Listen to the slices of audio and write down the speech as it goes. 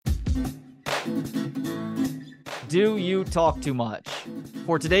Do you talk too much?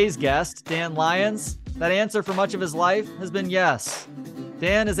 For today's guest, Dan Lyons, that answer for much of his life has been yes.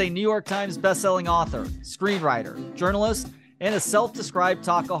 Dan is a New York Times bestselling author, screenwriter, journalist, and a self-described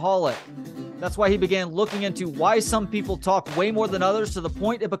talkaholic. That's why he began looking into why some people talk way more than others to the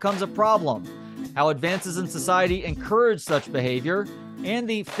point it becomes a problem, how advances in society encourage such behavior, and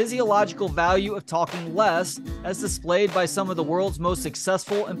the physiological value of talking less as displayed by some of the world's most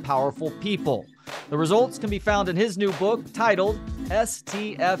successful and powerful people. The results can be found in his new book titled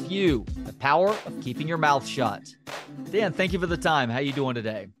STFU, The Power of Keeping Your Mouth Shut. Dan, thank you for the time. How are you doing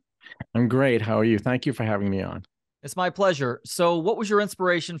today? I'm great. How are you? Thank you for having me on. It's my pleasure. So what was your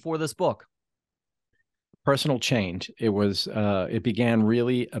inspiration for this book? Personal change. It began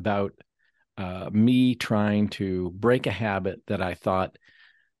really about me trying to break a habit that I thought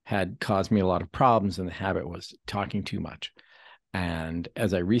had caused me a lot of problems, and the habit was talking too much. And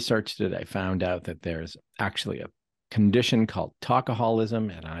as I researched it, I found out that there's actually a condition called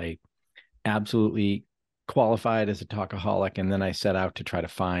talkaholism, and I absolutely qualified as a talkaholic. And then I set out to try to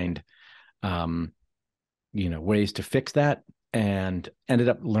find, ways to fix that, and ended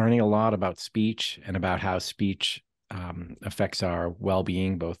up learning a lot about speech and about how speech affects our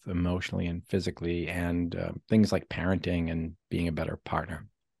well-being, both emotionally and physically, and things like parenting and being a better partner.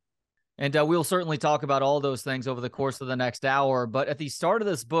 And we'll certainly talk about all those things over the course of the next hour. But at the start of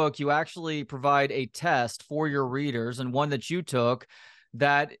this book, you actually provide a test for your readers, and one that you took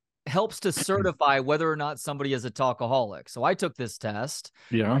that helps to certify whether or not somebody is a talkaholic. So I took this test.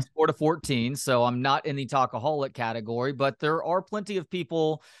 Yeah. I scored a 14, so I'm not in the talkaholic category, but there are plenty of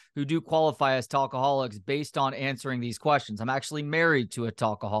people who do qualify as talkaholics based on answering these questions. I'm actually married to a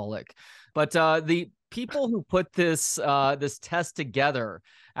talkaholic. But the people who put this test together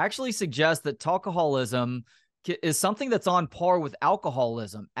actually suggest that talkaholism is something that's on par with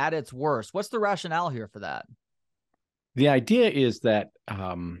alcoholism at its worst. What's the rationale here for that? The idea is that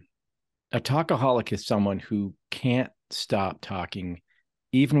a talkaholic is someone who can't stop talking,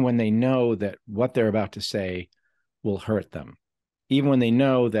 even when they know that what they're about to say will hurt them, even when they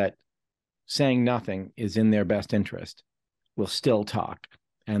know that saying nothing is in their best interest, will still talk,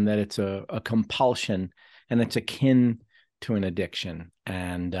 and that it's a compulsion, and it's akin to an addiction.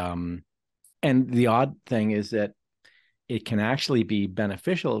 And the odd thing is that it can actually be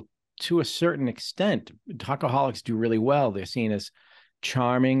beneficial to a certain extent. Talkaholics do really well. They're seen as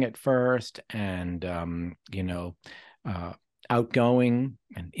charming at first, and outgoing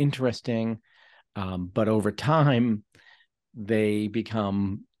and interesting, but over time they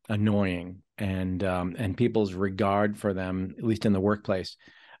become annoying, and people's regard for them, at least in the workplace,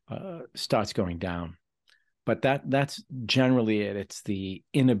 starts going down. But that's generally it. It's the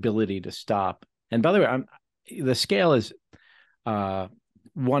inability to stop. And by the way, the scale is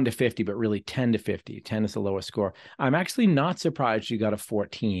 1 to 50, but really 10 to 50. 10 is the lowest score. I'm actually not surprised you got a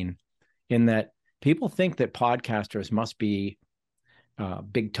 14, in that people think that podcasters must be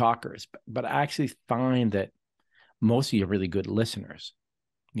big talkers, but I actually find that most of you are really good listeners,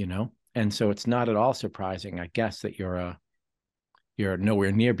 and so it's not at all surprising, I guess, that you're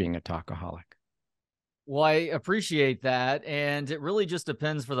nowhere near being a talkaholic. Well, I appreciate that. And it really just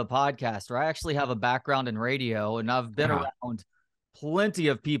depends for the podcaster. I actually have a background in radio, and I've been around plenty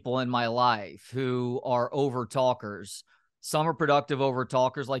of people in my life who are over talkers. Some are productive over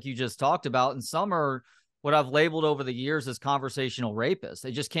talkers, like you just talked about, and some are what I've labeled over the years as conversational rapists.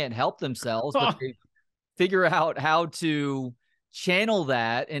 They just can't help themselves, but they figure out how to channel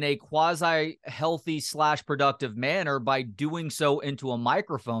that in a quasi healthy / productive manner by doing so into a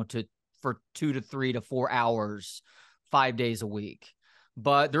microphone for 2 to 3 to 4 hours, 5 days a week.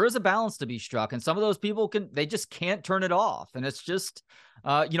 But there is a balance to be struck, and some of those people they just can't turn it off. And it's just,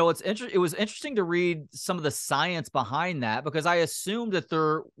 it was interesting to read some of the science behind that, because I assumed that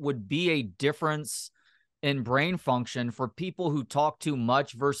there would be a difference in brain function for people who talk too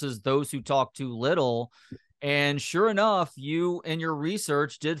much versus those who talk too little. And sure enough, you in your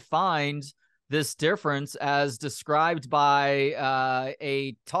research did find this difference as described by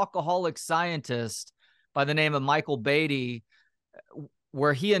a talkaholic scientist by the name of Michael Beatty,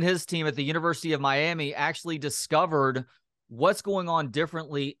 where he and his team at the University of Miami actually discovered what's going on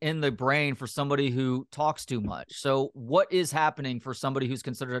differently in the brain for somebody who talks too much. So what is happening for somebody who's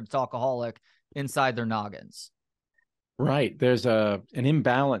considered a talkaholic inside their noggins? Right. There's an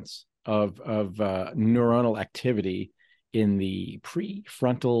imbalance of neuronal activity in the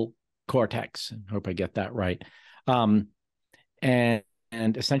prefrontal cortex. I hope I get that right. And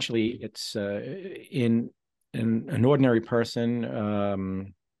essentially, it's in an ordinary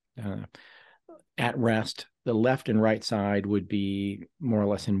person, at rest. The left and right side would be more or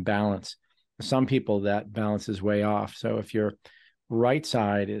less in balance. Some people, that balance is way off. So if your right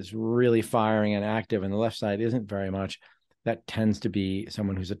side is really firing and active and the left side isn't very much, that tends to be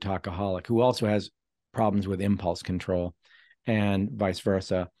someone who's a talkaholic, who also has problems with impulse control, and vice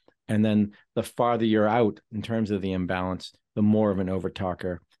versa. And then the farther you're out in terms of the imbalance, the more of an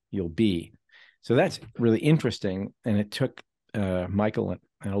overtalker you'll be. So that's really interesting. And it took Michael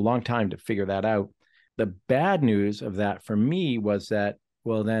a long time to figure that out. The bad news of that for me was that,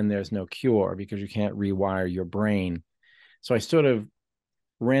 well, then there's no cure because you can't rewire your brain. So I sort of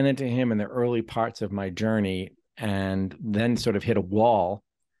ran into him in the early parts of my journey and then sort of hit a wall,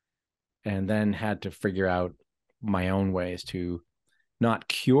 and then had to figure out my own ways to not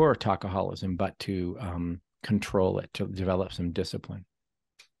cure talkaholism, but to control it, to develop some discipline.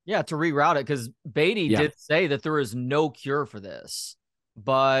 Yeah, to reroute it, because Beatty Yeah, did say that there is no cure for this.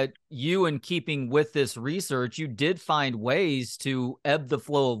 But you, in keeping with this research, you did find ways to ebb the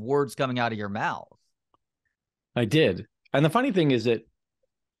flow of words coming out of your mouth. I did. And the funny thing is that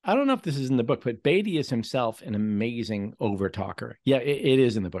I don't know if this is in the book, but Beatty is himself an amazing overtalker. Yeah, it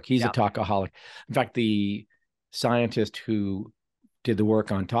is in the book. He's a Yeah. talkaholic. In fact, the scientist who did the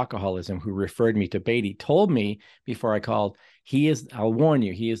work on talkaholism, who referred me to Beatty, told me before I called, I'll warn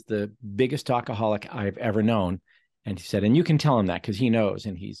you, he is the biggest talkaholic I've ever known. And he said, and you can tell him that because he knows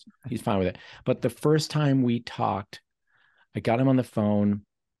and he's fine with it. But the first time we talked, I got him on the phone.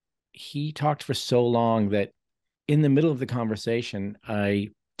 He talked for so long that in the middle of the conversation, I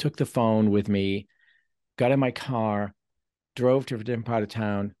took the phone with me, got in my car, drove to a different part of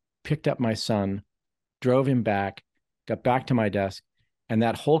town, picked up my son, drove him back, got back to my desk, and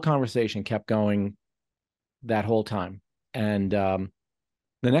that whole conversation kept going that whole time. And the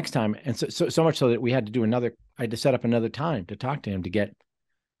next time, and so much so that I had to set up another time to talk to him to get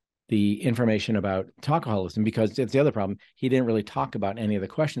the information about talkaholism, because it's the other problem. He didn't really talk about any of the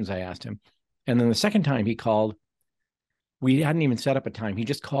questions I asked him. And then the second time he called, we hadn't even set up a time. He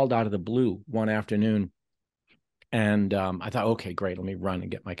just called out of the blue one afternoon. And I thought, okay, great. Let me run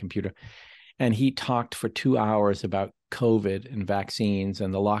and get my computer. And he talked for 2 hours about COVID and vaccines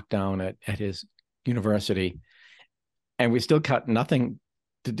and the lockdown at his university. And we still got nothing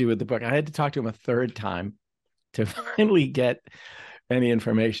to do with the book. I had to talk to him a third time to finally get any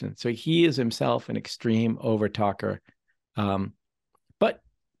information. So he is himself an extreme overtalker, but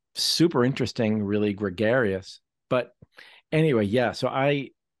super interesting, really gregarious. But anyway, yeah. So I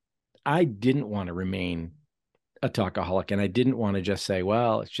didn't want to remain a talkaholic, and I didn't want to just say,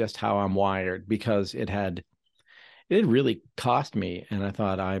 well, it's just how I'm wired, because it really cost me. And I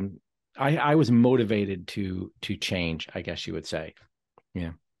thought I was motivated to change, I guess you would say.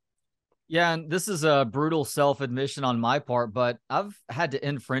 Yeah. Yeah, and this is a brutal self-admission on my part, but I've had to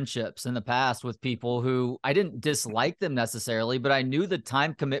end friendships in the past with people who I didn't dislike them necessarily, but I knew the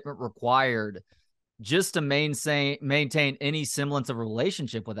time commitment required just to maintain any semblance of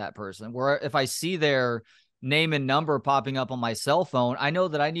relationship with that person. Where if I see their name and number popping up on my cell phone, I know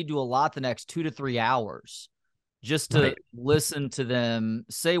that I need to allot the next 2 to 3 hours just to listen to them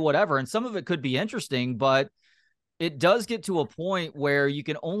say whatever. And some of it could be interesting, but it does get to a point where you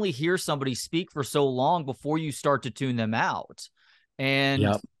can only hear somebody speak for so long before you start to tune them out. And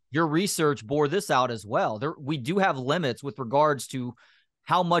Yep. your research bore this out as well. We do have limits with regards to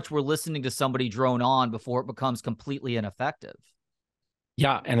how much we're listening to somebody drone on before it becomes completely ineffective.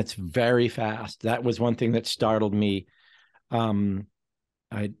 Yeah, and it's very fast. That was one thing that startled me.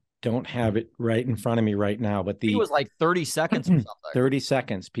 I don't have it right in front of me right now, but It was like 30 seconds or something. 30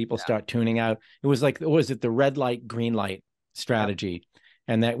 seconds, people start tuning out. It was like, was it the red light, green light strategy?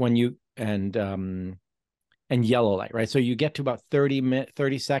 Yeah. And that when you, and yellow light, right? So you get to about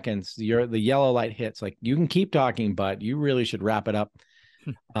 30 seconds, the yellow light hits, like you can keep talking, but you really should wrap it up.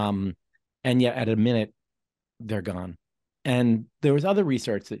 And yet at a minute, they're gone. And there was other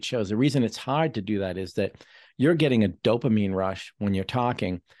research that shows the reason it's hard to do that is that you're getting a dopamine rush when you're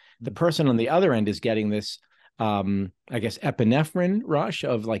talking. The person on the other end is getting this, I guess, epinephrine rush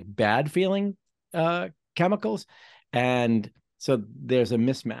of like bad feeling chemicals. And so there's a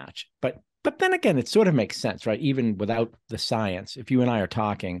mismatch. But then again, it sort of makes sense, right? Even without the science, if you and I are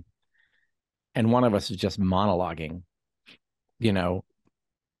talking and one of us is just monologuing,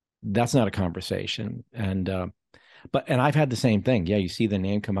 that's not a conversation. And I've had the same thing. Yeah, you see the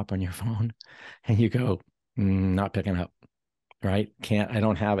name come up on your phone and you go, not picking up, right? I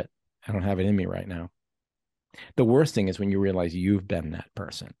don't have it. I don't have it in me right now. The worst thing is when you realize you've been that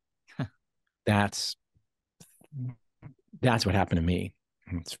person. That's what happened to me.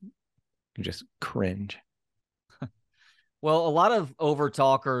 You just cringe. Well, a lot of over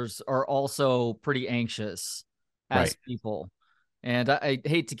talkers are also pretty anxious as Right. people. And I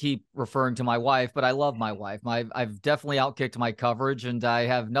hate to keep referring to my wife, but I love my wife. I've definitely outkicked my coverage, and I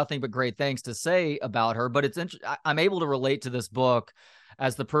have nothing but great things to say about her. But I'm able to relate to this book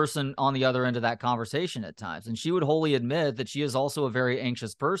as the person on the other end of that conversation at times. And she would wholly admit that she is also a very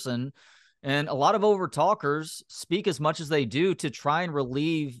anxious person. And a lot of over talkers speak as much as they do to try and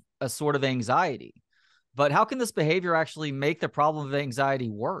relieve a sort of anxiety. But how can this behavior actually make the problem of anxiety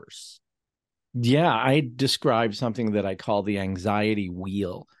worse? Yeah, I describe something that I call the anxiety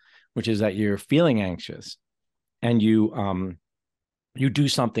wheel, which is that you're feeling anxious and you do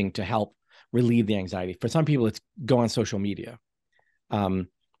something to help relieve the anxiety. For some people, it's go on social media.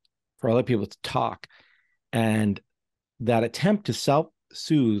 For other people, it's talk. And that attempt to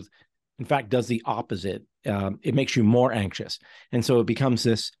self-soothe, in fact, does the opposite. It makes you more anxious. And so it becomes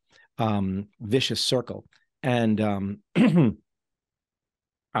this vicious circle. And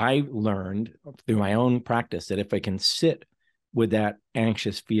I learned through my own practice that if I can sit with that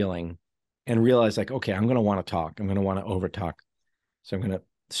anxious feeling and realize, like, okay, I'm going to want to talk, I'm going to want to over talk. So I'm going to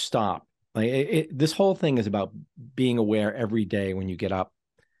stop. Like this whole thing is about being aware every day when you get up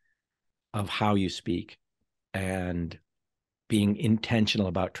of how you speak and being intentional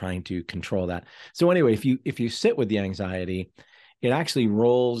about trying to control that. So anyway, if you sit with the anxiety, it actually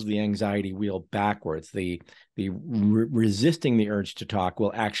rolls the anxiety wheel backwards. Resisting the urge to talk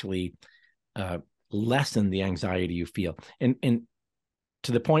will actually lessen the anxiety you feel, and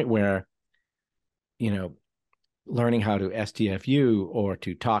to the point where, learning how to STFU or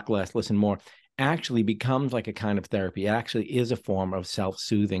to talk less, listen more, actually becomes like a kind of therapy. It actually is a form of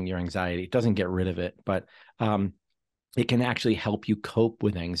self-soothing your anxiety. It doesn't get rid of it, but it can actually help you cope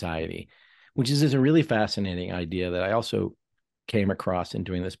with anxiety, which is a really fascinating idea that I also came across in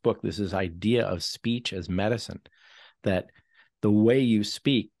doing this book. This idea of speech as medicine, that the way you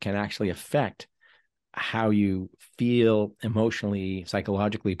speak can actually affect how you feel emotionally,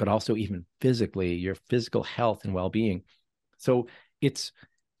 psychologically, but also even physically, your physical health and well-being. So it's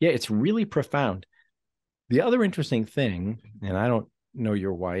really profound. The other interesting thing, and I don't know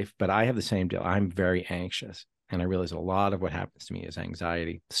your wife, but I have the same deal. I'm very anxious. And I realize a lot of what happens to me is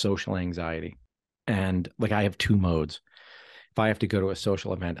anxiety, social anxiety. And like I have two modes. If I have to go to a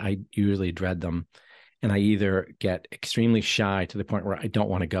social event, I usually dread them. And I either get extremely shy to the point where I don't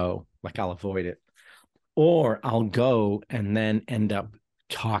want to go, like I'll avoid it, or I'll go and then end up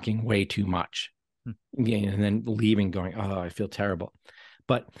talking way too much. And then leaving going, oh, I feel terrible.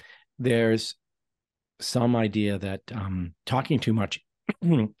 But there's some idea that talking too much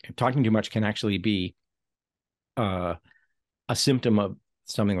can actually be a symptom of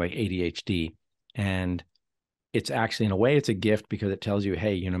something like ADHD. And it's actually, in a way, it's a gift because it tells you,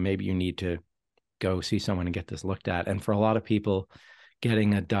 hey, maybe you need to go see someone and get this looked at. And for a lot of people,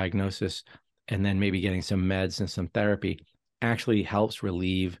 getting a diagnosis and then maybe getting some meds and some therapy actually helps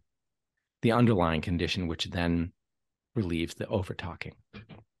relieve the underlying condition, which then relieves the over talking.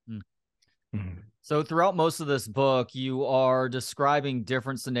 Mm-hmm. So throughout most of this book, you are describing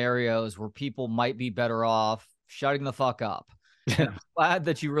different scenarios where people might be better off shutting the fuck up. And I'm glad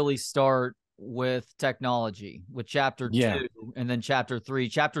that you really start with technology with chapter 2 and then chapter 3.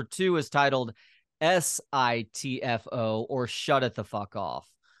 Chapter 2 is titled SITFO, or Shut It the Fuck Off.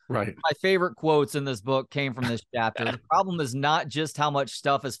 Right. My favorite quotes in this book came from this chapter. The problem is not just how much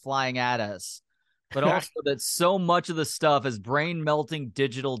stuff is flying at us, but also that so much of the stuff is brain melting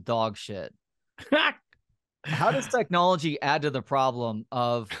digital dog shit. How does technology add to the problem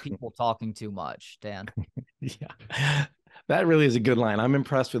of people talking too much, Dan? Yeah, that really is a good line. I'm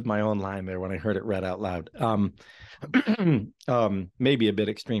impressed with my own line there when I heard it read out loud. Maybe a bit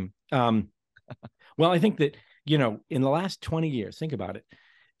extreme. Well, I think that, in the last 20 years, think about it,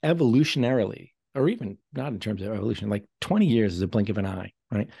 evolutionarily, or even not in terms of evolution, like 20 years is a blink of an eye,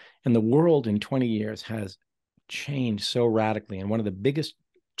 right? And the world in 20 years has changed so radically. And one of the biggest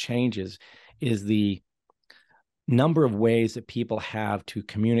changes is the number of ways that people have to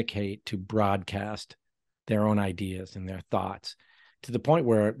communicate, to broadcast their own ideas and their thoughts, to the point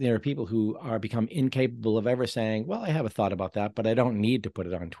where there are people who are become incapable of ever saying, well, I have a thought about that, but I don't need to put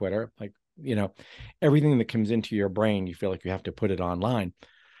it on Twitter. Like, everything that comes into your brain, you feel like you have to put it online.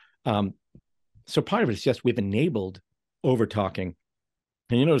 So part of it is just we've enabled over talking.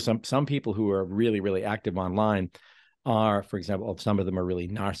 And some people who are really, really active online are, for example, some of them are really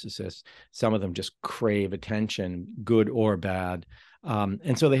narcissists. Some of them just crave attention, good or bad.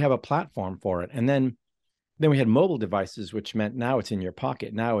 And so they have a platform for it. And then we had mobile devices, which meant now it's in your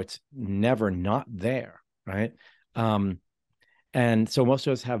pocket. Now it's never not there, right? And so most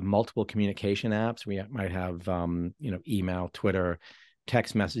of us have multiple communication apps. We might have, email, Twitter,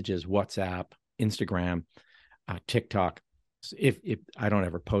 text messages, WhatsApp, Instagram, TikTok. If I don't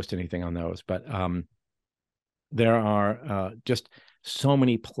ever post anything on those, but there are just so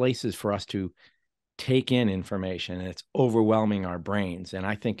many places for us to take in information, and it's overwhelming our brains. And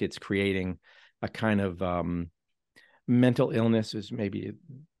I think it's creating a kind of mental illness, is maybe,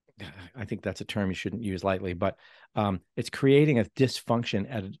 I think that's a term you shouldn't use lightly, but it's creating a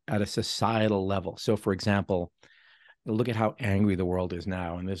dysfunction at a societal level. So, for example, look at how angry the world is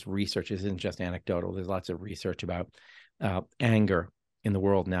now. And this research isn't just anecdotal. There's lots of research about anger in the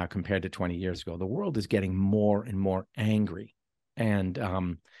world now compared to 20 years ago. The world is getting more and more angry. And,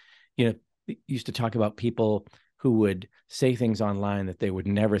 used to talk about people who would say things online that they would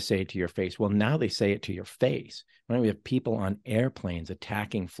never say to your face. Well, now they say it to your face. Right? We have people on airplanes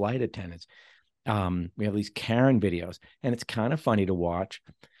attacking flight attendants. We have these Karen videos, and it's kind of funny to watch,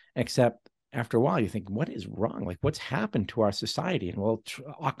 except after a while you think, what is wrong? Like, what's happened to our society? And well,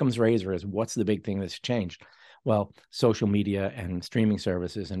 Occam's razor is, what's the big thing that's changed? Well, social media and streaming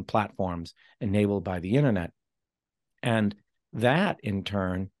services and platforms enabled by the internet. And that in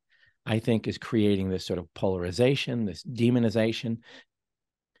turn, I think, is creating this sort of polarization, this demonization.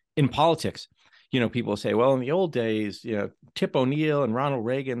 In politics, people say, well, in the old days, Tip O'Neill and Ronald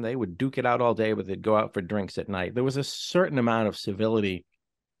Reagan, they would duke it out all day, but they'd go out for drinks at night. There was a certain amount of civility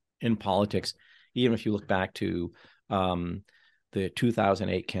in politics, even if you look back to the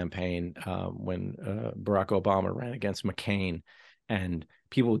 2008 campaign when Barack Obama ran against McCain, and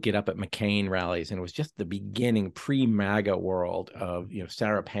people would get up at McCain rallies, and it was just the beginning pre-MAGA world of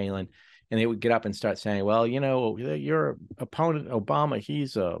Sarah Palin, and they would get up and start saying, well, your opponent Obama,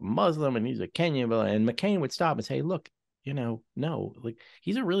 he's a Muslim and he's a Kenyan, and McCain would stop and say, look, no, like,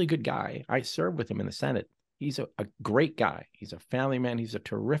 he's a really good guy. I served with him in the Senate. He's a great guy. He's a family man. He's a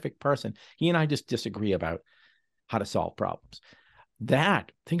terrific person. He and I just disagree about how to solve problems.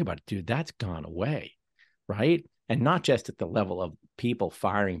 Think about it, dude, that's gone away, right? And not just at the level of people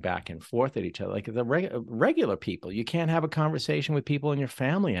firing back and forth at each other, like the regular people. You can't have a conversation with people in your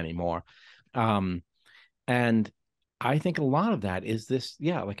family anymore. And I think a lot of that is this,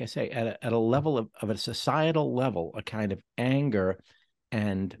 like I say, at a level of a societal level, a kind of anger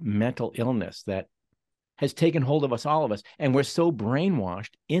and mental illness that has taken hold of us, all of us. And we're so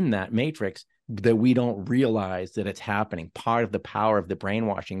brainwashed in that matrix that we don't realize that it's happening. Part of the power of the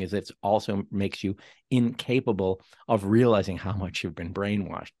brainwashing is it also makes you incapable of realizing how much you've been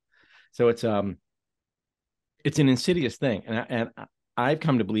brainwashed. So it's an insidious thing. And I've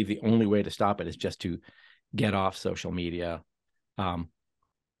come to believe the only way to stop it is just to get off social media.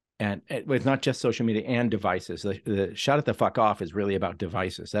 And it's not just social media and devices. The shut it the fuck off is really about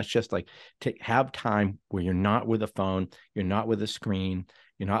devices. That's just like have time where you're not with a phone, you're not with a screen,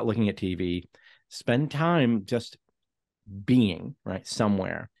 you're not looking at TV. Spend time just being right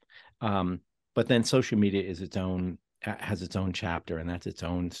somewhere. But then social media has its own chapter, and that's its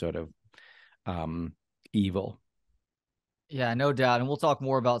own sort of evil. Yeah, no doubt. And we'll talk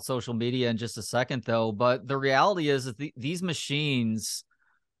more about social media in just a second, though. But the reality is that these machines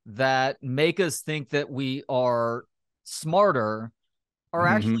that make us think that we are smarter are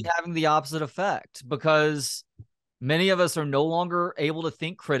actually having the opposite effect, because many of us are no longer able to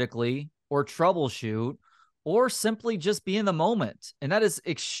think critically or troubleshoot or simply just be in the moment. And that is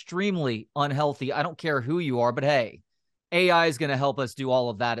extremely unhealthy. I don't care who you are, but hey, AI is going to help us do all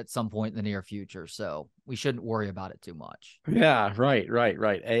of that at some point in the near future. So we shouldn't worry about it too much. Yeah, right.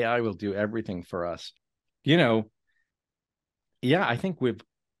 AI will do everything for us. I think we've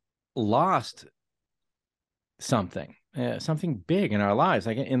lost something big in our lives.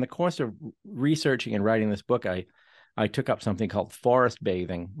 Like in the course of researching and writing this book, I took up something called forest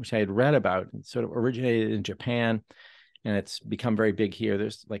bathing, which I had read about. It sort of originated in Japan, and it's become very big here.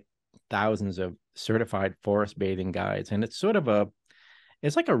 There's like thousands of certified forest bathing guides, and it's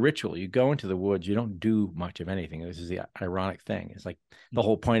like a ritual. You go into the woods, you don't do much of anything. This is the ironic thing. It's like the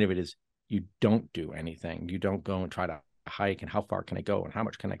whole point of it is you don't do anything. You don't go and try to hike and how far can I go and how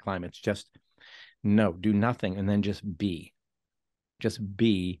much can I climb. It's just do nothing, and then just be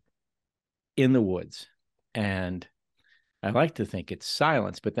in the woods. And I like to think it's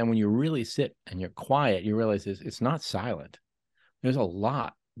silence, but then when you really sit and you're quiet, you realize it's not silent. There's a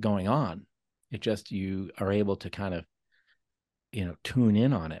lot going on. It just, you are able to kind of, tune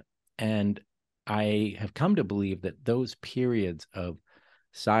in on it. And I have come to believe that those periods of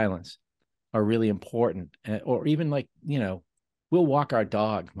silence are really important, or even like, we'll walk our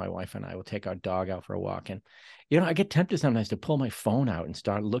dog. My wife and I will take our dog out for a walk. And, I get tempted sometimes to pull my phone out and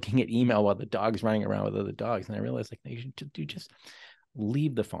start looking at email while the dog's running around with other dogs. And I realize, like, you just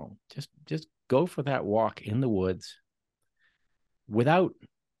leave the phone. Just go for that walk in the woods without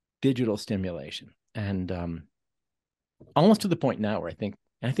digital stimulation. And almost to the point now where I think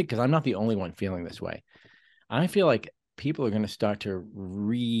because I'm not the only one feeling this way, I feel like people are going to start to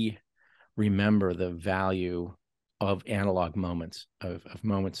remember the value of analog moments, of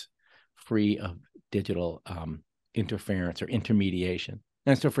moments free of digital interference or intermediation.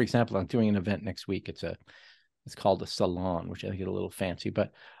 And so, for example, I'm doing an event next week. It's called a salon, which I think is a little fancy,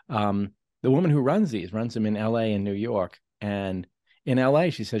 but the woman who runs them in LA and New York. And in LA,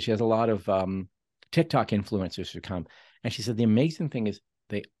 she says she has a lot of TikTok influencers who come. And she said the amazing thing is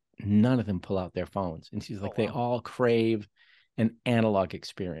none of them pull out their phones. And she's like, they all crave an analog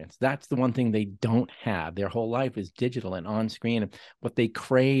experience. That's the one thing they don't have. Their whole life is digital and on screen. And what they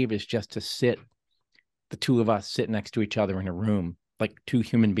crave is just to the two of us sit next to each other in a room, like two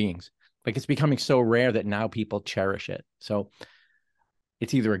human beings. Like, it's becoming so rare that now people cherish it. So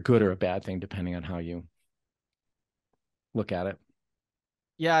it's either a good or a bad thing, depending on how you look at it.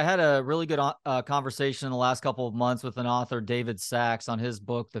 Yeah, I had a really good conversation in the last couple of months with an author, David Sachs, on his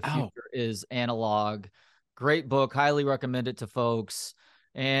book, The Future is Analog. Great book. Highly recommend it to folks.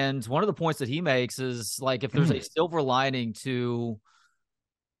 And one of the points that he makes is, like, if there's a silver lining to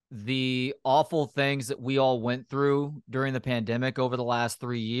the awful things that we all went through during the pandemic over the last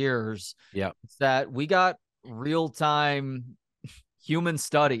 3 years, it's that we got real-time human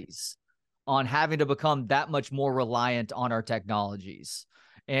studies on having to become that much more reliant on our technologies.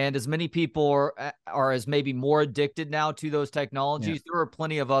 And as many people are as maybe more addicted now to those technologies, there are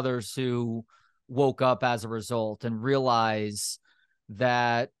plenty of others who woke up as a result and realize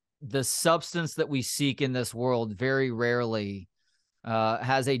that the substance that we seek in this world very rarely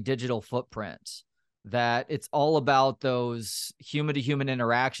has a digital footprint, that it's all about those human-to-human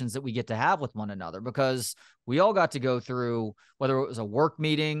interactions that we get to have with one another, because we all got to go through, whether it was a work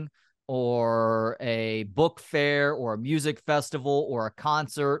meeting or a book fair or a music festival or a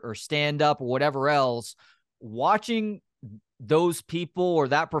concert or stand-up or whatever else, watching those people or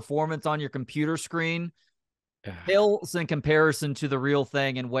that performance on your computer screen pales in comparison to the real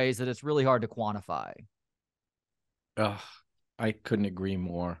thing in ways that it's really hard to quantify. I couldn't agree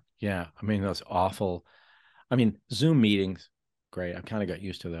more. Yeah. I mean, those awful, Zoom meetings, great. I've kind of got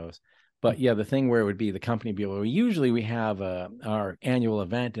used to those. But yeah, the thing where it would be the company be, well, usually we have our annual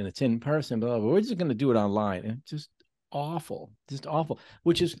event and it's in person, but we're just going to do it online. And it's just awful,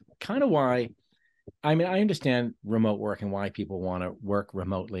 which is kind of why, I understand remote work and why people want to work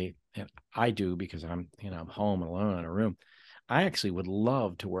remotely. And I do, because I'm home alone in a room. I actually would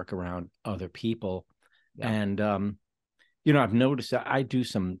love to work around other people. And, I've noticed that I do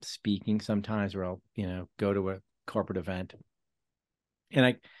some speaking sometimes where I'll, go to a corporate event.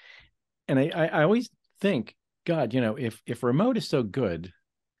 And I always think, God, if remote is so good,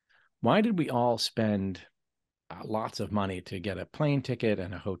 why did we all spend lots of money to get a plane ticket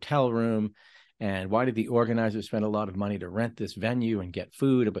and a hotel room? And why did the organizers spend a lot of money to rent this venue and get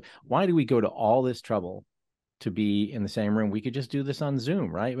food? But why do we go to all this trouble to be in the same room? We could just do this on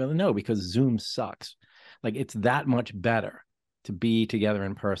Zoom, right? Well, no, because Zoom sucks. Like, it's that much better to be together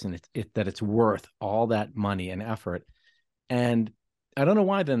in person. It's worth all that money and effort. And I don't know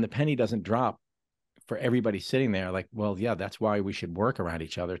why then the penny doesn't drop for everybody sitting there. Like, well, yeah, that's why we should work around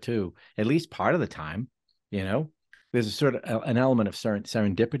each other too, at least part of the time. There's a sort of an element of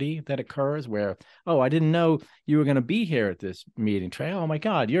serendipity that occurs where, oh, I didn't know you were going to be here at this meeting, Trey. Oh my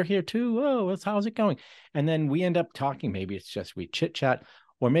God, you're here too. Oh, how's it going? And then we end up talking. Maybe it's just we chit chat,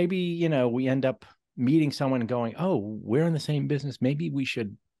 or maybe, we end up meeting someone and going, oh, we're in the same business. Maybe we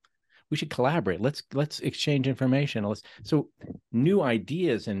should collaborate. Let's exchange information. So new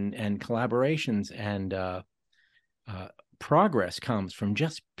ideas and collaborations and progress comes from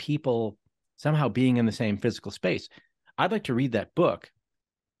just people somehow being in the same physical space. I'd like to read that book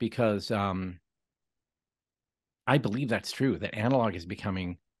because I believe that's true, that analog is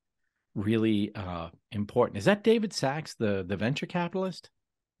becoming really important. Is that David Sachs, the venture capitalist?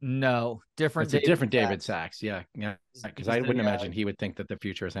 No, different. It's a different David Sachs. Yeah. Because I wouldn't imagine he would think that the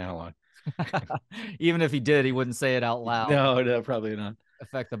future is analog. Even if he did, he wouldn't say it out loud. No, probably not.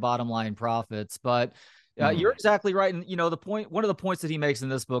 Affect the bottom line profits. But you're exactly right. And one of the points that he makes in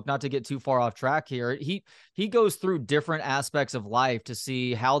this book, not to get too far off track here, he goes through different aspects of life to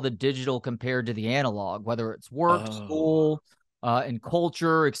see how the digital compared to the analog, whether it's work, school, and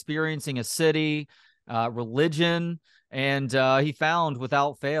culture, experiencing a city. religion, and he found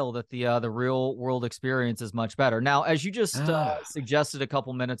without fail that the real world experience is much better. Now, as you just suggested a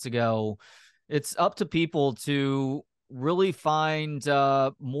couple minutes ago, it's up to people to really find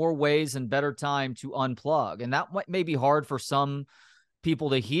more ways and better time to unplug. And that may be hard for some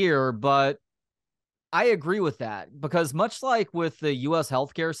people to hear, but I agree with that, because much like with the U.S.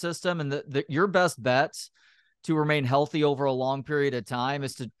 healthcare system, and your best bets to remain healthy over a long period of time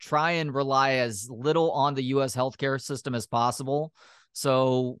is to try and rely as little on the U.S. healthcare system as possible.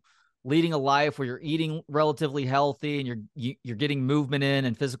 So leading a life where you're eating relatively healthy and you're getting movement in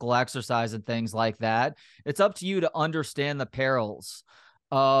and physical exercise and things like that. It's up to you to understand the perils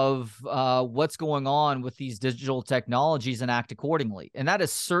of what's going on with these digital technologies and act accordingly. And that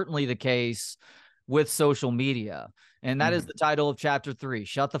is certainly the case with social media. And that is the title of chapter 3,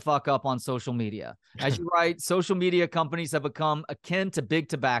 Shut the Fuck Up on Social Media. As you write, social media companies have become akin to big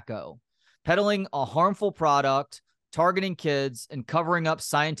tobacco, peddling a harmful product, targeting kids, and covering up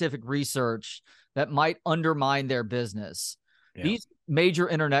scientific research that might undermine their business. Yeah. These major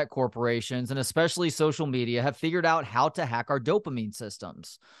internet corporations, and especially social media, have figured out how to hack our dopamine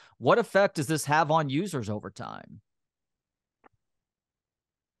systems. What effect does this have on users over time?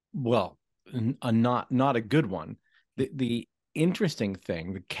 Well, not a good one. The interesting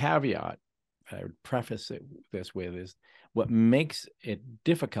thing, the caveat I would preface this with, is what makes it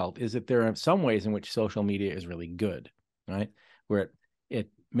difficult is that there are some ways in which social media is really good, right? Where it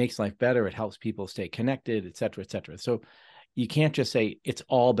makes life better, it helps people stay connected, et cetera, et cetera. So you can't just say it's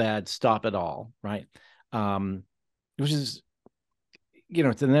all bad, stop it all, right? Which is, you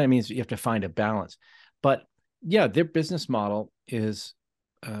know, then that means you have to find a balance. But yeah, their business model is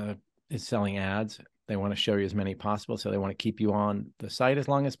selling ads. They want to show you as many possible, so they want to keep you on the site as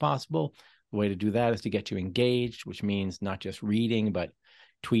long as possible. The way to do that is to get you engaged, which means not just reading, but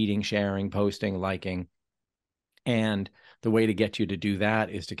tweeting, sharing, posting, liking. And the way to get you to do that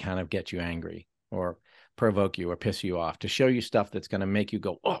is to kind of get you angry or provoke you or piss you off, to show you stuff that's going to make you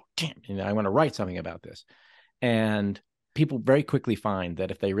go, oh, damn, you know, I want to write something about this. And people very quickly find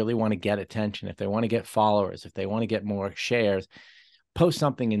that if they really want to get attention, if they want to get followers, if they want to get more shares, post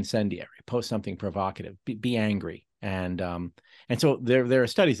something incendiary, post something provocative, be angry. And so there are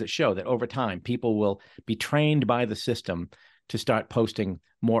studies that show that over time, people will be trained by the system to start posting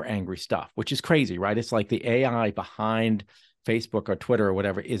more angry stuff, which is crazy, right? It's like the AI behind Facebook or Twitter or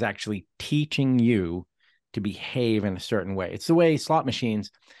whatever is actually teaching you to behave in a certain way. It's the way slot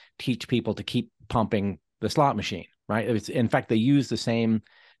machines teach people to keep pumping the slot machine, right? In fact, they use the same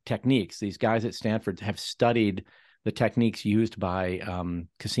techniques. These guys at Stanford have studied the techniques used by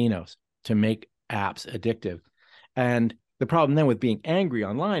casinos to make apps addictive. And the problem then with being angry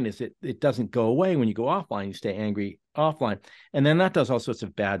online is it doesn't go away when you go offline. You stay angry offline. And then that does all sorts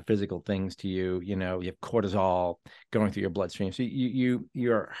of bad physical things to you. You know, you have cortisol going through your bloodstream. So you're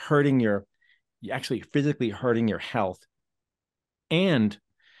you're actually physically hurting your health and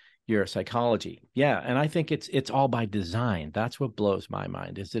your psychology. Yeah. And I think it's all by design. That's what blows my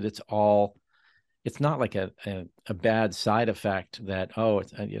mind, is that it's not like a bad side effect that, oh,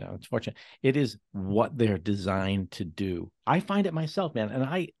 it's, you know, it's fortunate. It is what they're designed to do. I find it myself, man.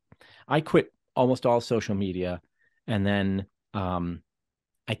 And I quit almost all social media. And then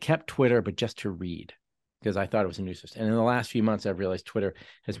I kept Twitter, but just to read, because I thought it was a news system. And in the last few months, I've realized Twitter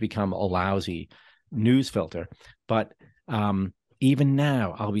has become a lousy news filter. But even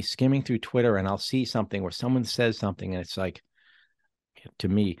now, I'll be skimming through Twitter and I'll see something where someone says something and it's like, to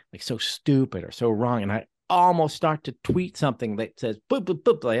me, like so stupid or so wrong. And I almost start to tweet something that says, boop, boop,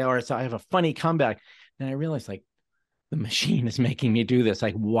 boop, or so I have a funny comeback. And I realize, like, the machine is making me do this.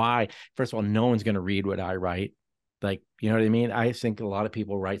 Like, why? First of all, no one's going to read what I write. Like, you know what I mean? I think a lot of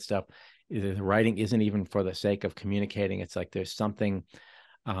people write stuff. The writing isn't even for the sake of communicating. It's like there's something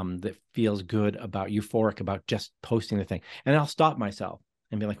that feels good about, euphoric about just posting the thing. And I'll stop myself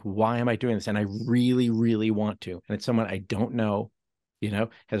and be like, why am I doing this? And I really, really want to. And it's someone I don't know, you know,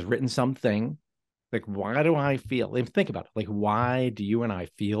 has written something. Like, why do I feel, think about it. Like, why do you and I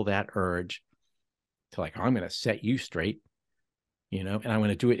feel that urge to, like, I'm going to set you straight, you know, and I'm going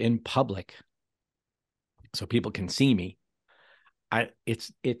to do it in public so people can see me.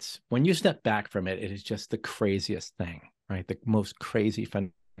 It's when you step back from it, it is just the craziest thing, right? The most crazy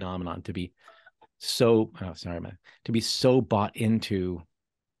phenomenon to be so, to be so bought into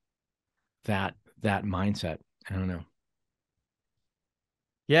that mindset. I don't know.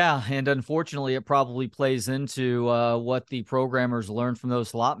 Yeah, and unfortunately, it probably plays into what the programmers learned from those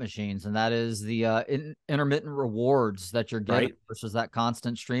slot machines, and that is the intermittent rewards that you're getting, right, versus that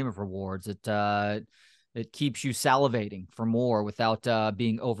constant stream of rewards. It keeps you salivating for more without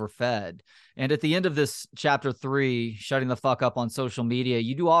being overfed. And at the end of this chapter 3, shutting the fuck up on social media,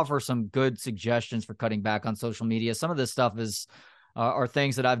 you do offer some good suggestions for cutting back on social media. Some of this stuff is are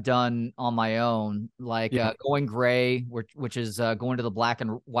things that I've done on my own, like going gray, which is going to the black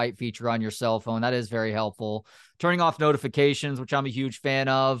and white feature on your cell phone. That is very helpful. Turning off notifications, which I'm a huge fan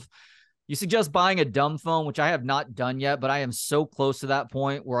of. You suggest buying a dumb phone, which I have not done yet, but I am so close to that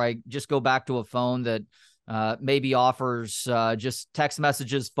point where I just go back to a phone that maybe offers just text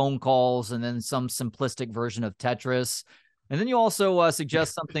messages, phone calls, and then some simplistic version of Tetris. And then you also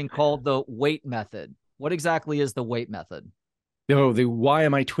suggest something called the wait method. What exactly is the wait method? The why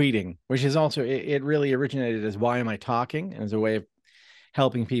am I tweeting, which is also, it really originated as why am I talking, and as a way of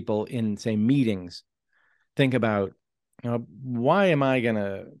helping people in, say, meetings think about, why am I going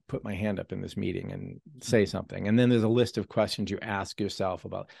to put my hand up in this meeting and say something? And then there's a list of questions you ask yourself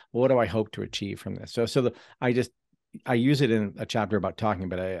about, well, what do I hope to achieve from this? I use it in a chapter about talking,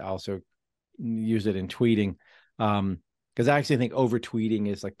 but I also use it in tweeting. Because I actually think over tweeting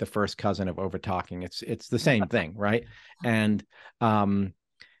is like the first cousin of over talking. It's the same thing, right? And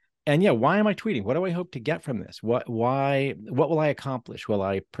yeah, why am I tweeting? What do I hope to get from this? What will I accomplish? Will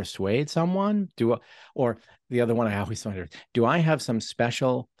I persuade someone? Or the other one I always wonder, do I have some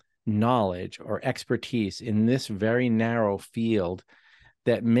special knowledge or expertise in this very narrow field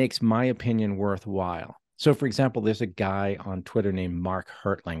that makes my opinion worthwhile? So, for example, there's a guy on Twitter named Mark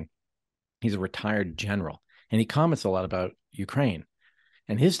Hertling. He's a retired general, and he comments a lot about Ukraine,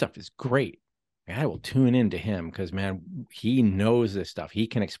 and his stuff is great. I will tune into him because, man, he knows this stuff. He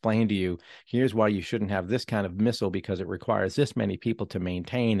can explain to you, here's why you shouldn't have this kind of missile because it requires this many people to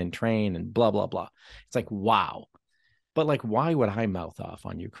maintain and train and blah, blah, blah. It's like, wow. But like, why would I mouth off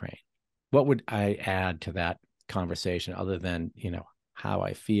on Ukraine? What would I add to that conversation other than, how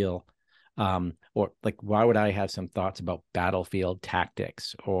I feel? Or like, why would I have some thoughts about battlefield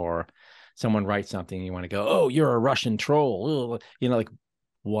tactics? Or someone writes something and you want to go, oh, you're a Russian troll. Like,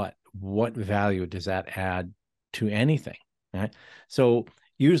 what value does that add to anything? Right. So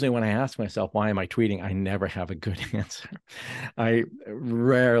usually when I ask myself, why am I tweeting? I never have a good answer. I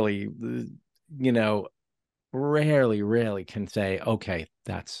rarely can say, okay,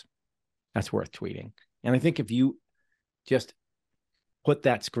 that's worth tweeting. And I think if you just put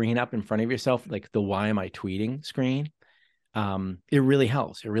that screen up in front of yourself, like the why am I tweeting screen, it really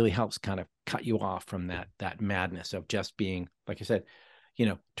helps. It really helps kind of cut you off from that madness of just being, like I said,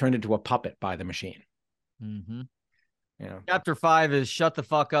 turned into a puppet by the machine. Mm-hmm. Chapter 5 is Shut the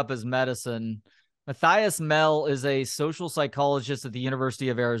Fuck Up as Medicine. Matthias Mell is a social psychologist at the University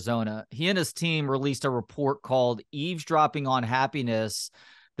of Arizona. He and his team released a report called Eavesdropping on Happiness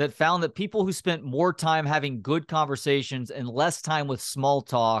that found that people who spent more time having good conversations and less time with small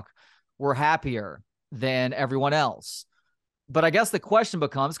talk were happier than everyone else. But I guess the question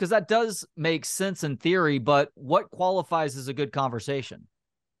becomes, because that does make sense in theory, but what qualifies as a good conversation?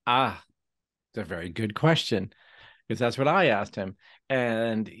 It's a very good question, because that's what I asked him.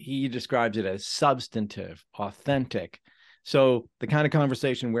 And he describes it as substantive, authentic. So the kind of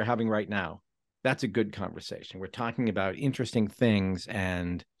conversation we're having right now, that's a good conversation. We're talking about interesting things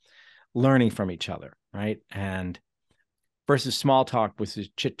and learning from each other, right? And versus small talk, which is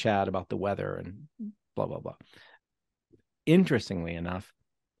chit chat about the weather and blah, blah, blah. Interestingly enough,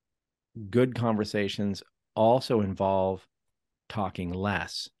 good conversations also involve talking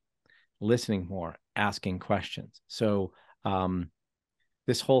less, listening more, asking questions. So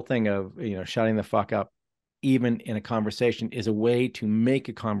this whole thing of, shutting the fuck up, even in a conversation, is a way to make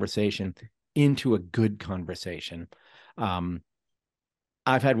a conversation into a good conversation.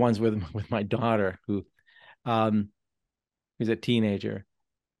 I've had ones with my daughter who's a teenager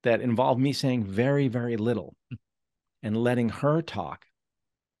that involved me saying very, very little and letting her talk.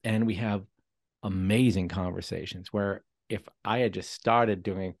 And we have amazing conversations where if I had just started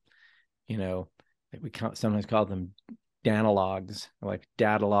doing, like we sometimes call them danologues, like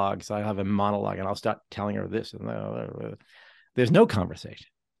datalogues. I have a monologue and I'll start telling her this and that. There's no conversation,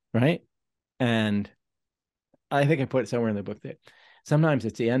 right? And I think I put it somewhere in the book that sometimes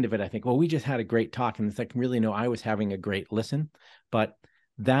it's the end of it. I think, well, we just had a great talk. And it's like, really, no, I was having a great listen. But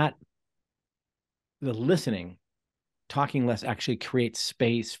the listening, talking less, actually creates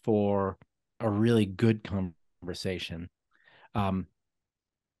space for a really good conversation. But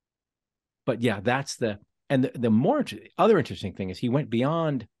yeah, that's the more other interesting thing is he went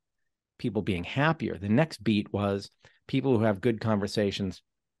beyond people being happier. The next beat was people who have good conversations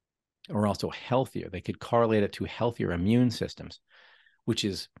are also healthier. They could correlate it to healthier immune systems, which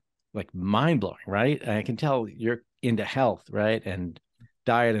is like mind blowing, right? I can tell you're into health, right? And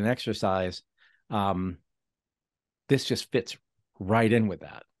diet and exercise. this just fits right in with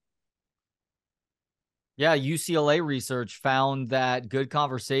that. Yeah, UCLA research found that good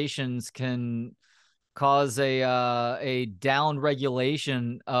conversations can cause a down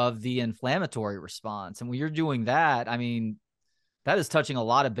regulation of the inflammatory response. And when you're doing that, I mean, that is touching a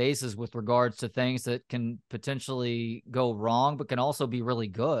lot of bases with regards to things that can potentially go wrong, but can also be really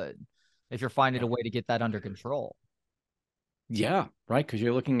good if you're finding a way to get that under control. Yeah, right. Because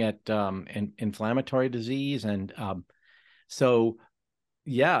you're looking at inflammatory disease, and so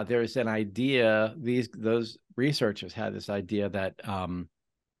yeah, there's an idea. Those researchers had this idea that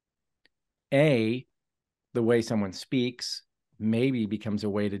a the way someone speaks maybe becomes a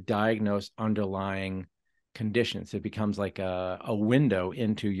way to diagnose underlying conditions. It becomes like a window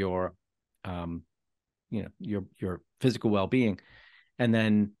into your your physical well-being. And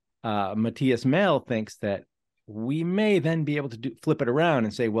then Matthias Mell thinks that we may then be able to flip it around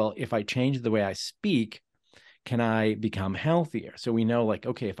and say, well, if I change the way I speak, can I become healthier? So we know, like,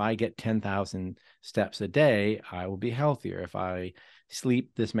 okay, if I get 10,000 steps a day, I will be healthier. If I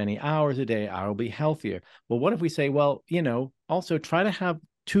sleep this many hours a day, I will be healthier. Well, what if we say, well, also try to have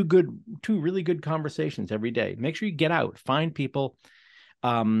two really good conversations every day. Make sure you get out, find people,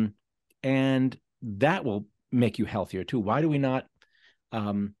 and that will make you healthier too. Why do we not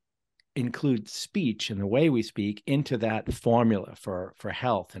include speech and the way we speak into that formula for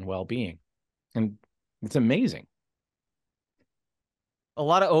health and well-being? And it's amazing. A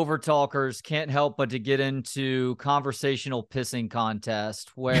lot of overtalkers can't help but to get into conversational pissing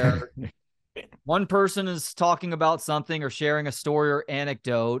contest where one person is talking about something or sharing a story or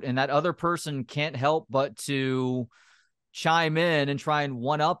anecdote, and that other person can't help but to chime in and try and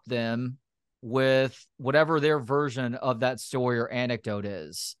one up them with whatever their version of that story or anecdote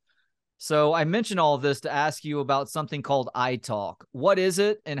is. So I mentioned all of this to ask you about something called I talk. What is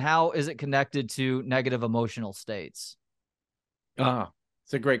it, and how is it connected to negative emotional states?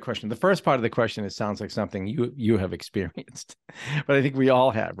 It's a great question. The first part of the question, it sounds like something you have experienced, but I think we all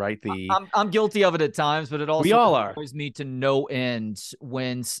have, right? I'm guilty of it at times, but it We also all are. annoys me to no end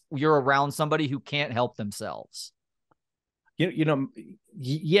when you're around somebody who can't help themselves.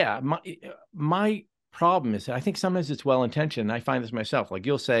 Yeah. My problem is, I think sometimes it's well intentioned. I find this myself. Like,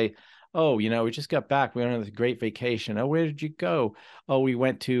 you'll say, "Oh, we just got back. We went on this great vacation. Oh, where did you go? Oh, we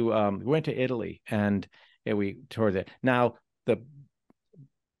went to Italy, and we toured it." Now, the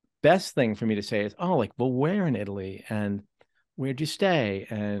best thing for me to say is, "Oh, like, well, where in Italy, and where'd you stay,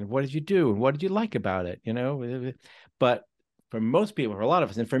 and what did you do, and what did you like about it?" But for most people, for a lot of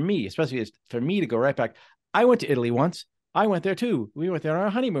us, and for me, especially for me to go right back, I went to Italy once. I went there too. We went there on our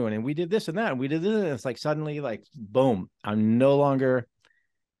honeymoon, and we did this and that, and we did this. And it's like suddenly, like, boom, I'm no longer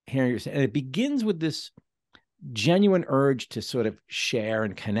hearing you say. And it begins with this genuine urge to sort of share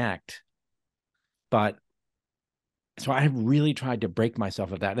and connect. But so I have really tried to break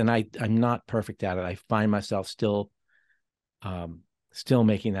myself of that, and I'm not perfect at it. I find myself still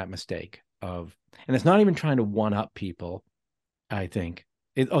making that mistake of, and it's not even trying to one up people. I think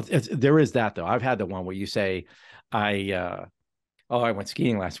there is that though. I've had the one where you say, I went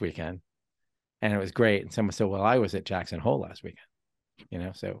skiing last weekend and it was great, and someone said, well, I was at Jackson Hole last weekend.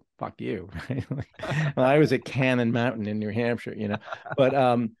 So fuck you. Right? Well, I was at Cannon Mountain in New Hampshire. But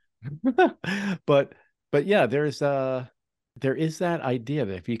but yeah, there is that idea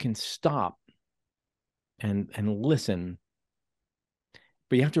that if you can stop and listen,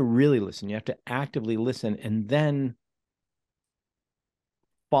 but you have to really listen. You have to actively listen and then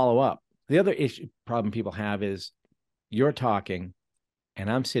follow up. The other problem people have is, you're talking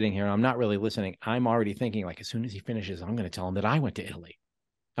and I'm sitting here, I'm not really listening. I'm already thinking, like, as soon as he finishes, I'm going to tell him that I went to Italy.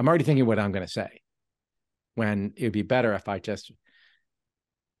 I'm already thinking what I'm going to say, when it would be better if I just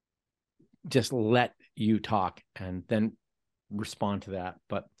let you talk and then respond to that.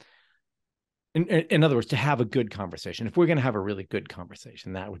 But in other words, to have a good conversation, if we're going to have a really good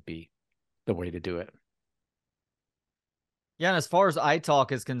conversation, that would be the way to do it. Yeah, and as far as I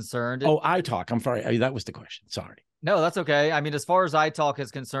talk is concerned, I talk. I'm sorry. That was the question. Sorry. No, that's okay. I mean, as far as I talk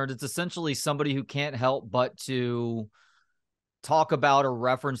is concerned, it's essentially somebody who can't help but to talk about or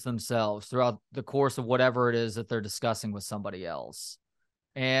reference themselves throughout the course of whatever it is that they're discussing with somebody else.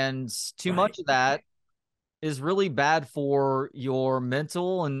 And too much of that is really bad for your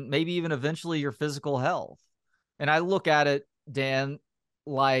mental and maybe even eventually your physical health. And I look at it, Dan,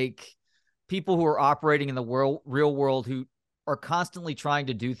 like people who are operating in the real world, who are constantly trying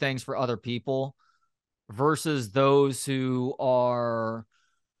to do things for other people, versus those who are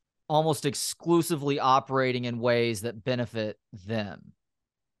almost exclusively operating in ways that benefit them.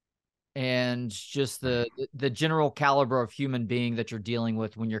 And just the general caliber of human being that you're dealing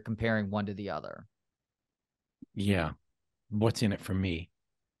with when you're comparing one to the other. Yeah. What's in it for me?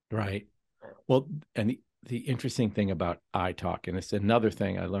 Right. Well, and the interesting thing about I talk, and it's another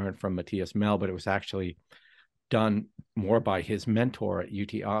thing I learned from Matthias Mell, but it was actually done more by his mentor at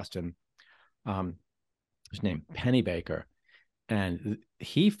UT Austin, um, his name Pennybaker. And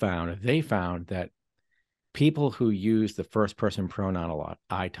they found that people who use the first person pronoun a lot,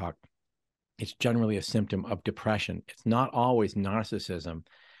 I talk, it's generally a symptom of depression. It's not always narcissism.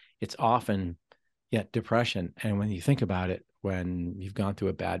 It's often, yeah, depression. And when you think about it, when you've gone through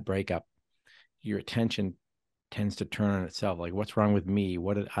a bad breakup, your attention tends to turn on itself. Like, what's wrong with me?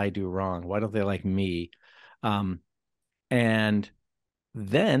 What did I do wrong? Why don't they like me? Um, and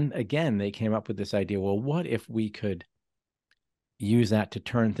then again, they came up with this idea. Well, what if we could use that to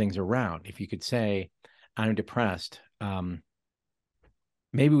turn things around? If you could say, I'm depressed,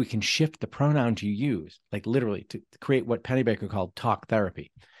 maybe we can shift the pronouns you use, like literally to create what Pennybaker called talk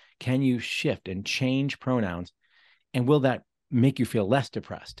therapy. Can you shift and change pronouns? And will that make you feel less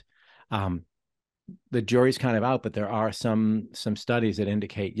depressed? The jury's kind of out, but there are some studies that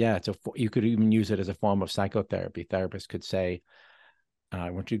indicate, yeah, you could even use it as a form of psychotherapy. Therapists could say, I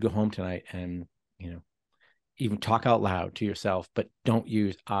want you to go home tonight and, even talk out loud to yourself, but don't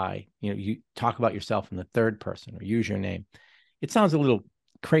use I. You talk about yourself in the third person or use your name. It sounds a little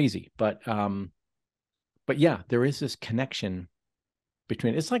crazy, but yeah, there is this connection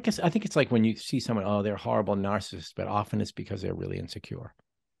between. It's like, I think it's like when you see someone, oh, they're a horrible narcissist, but often it's because they're really insecure.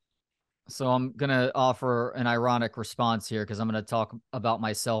 So I'm going to offer an ironic response here because I'm going to talk about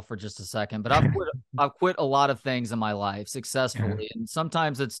myself for just a second. But I've quit a lot of things in my life successfully, and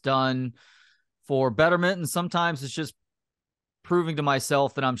sometimes it's done for betterment, and sometimes it's just proving to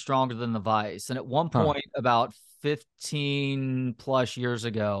myself that I'm stronger than the vice. And at one point, about 15 plus years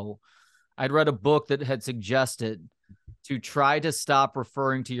ago, I'd read a book that had suggested to try to stop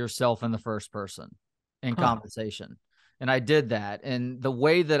referring to yourself in the first person in conversation. And I did that. And the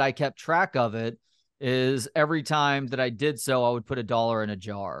way that I kept track of it is every time that I did so, I would put $1 in a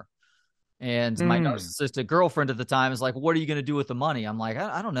jar. And my narcissistic girlfriend at the time is like, what are you going to do with the money? I'm like,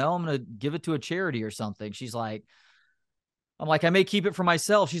 I don't know. I'm going to give it to a charity or something. She's like, I'm like, I may keep it for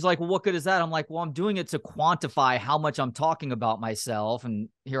myself. She's like, well, what good is that? I'm like, well, I'm doing it to quantify how much I'm talking about myself. And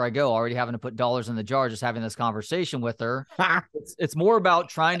here I go, already having to put dollars in the jar, just having this conversation with her. It's more about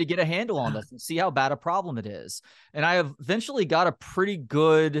trying to get a handle on this and see how bad a problem it is. And I have eventually got a pretty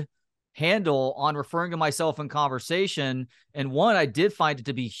good handle on referring to myself in conversation. And one, I did find it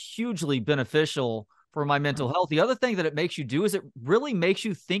to be hugely beneficial for my mental health. The other thing that it makes you do is it really makes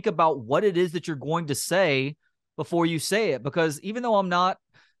you think about what it is that you're going to say before you say it. Because even though I'm not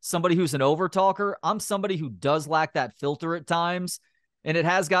somebody who's an over talker, I'm somebody who does lack that filter at times. And it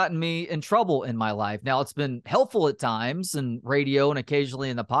has gotten me in trouble in my life. Now, it's been helpful at times in radio and occasionally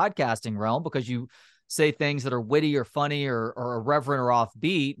in the podcasting realm because you say things that are witty or funny or irreverent or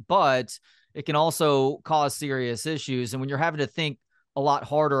offbeat, but it can also cause serious issues. And when you're having to think a lot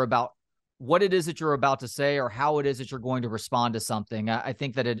harder about what it is that you're about to say or how it is that you're going to respond to something, I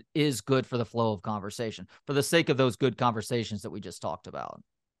think that it is good for the flow of conversation, for the sake of those good conversations that we just talked about.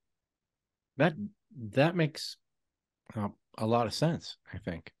 That makes a lot of sense, I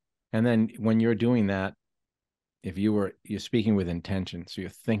think. And then when you're doing that, if you're speaking with intention, so you're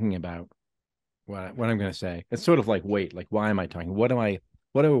thinking about what I'm going to say. It's sort of like, wait, like, why am I talking? What do I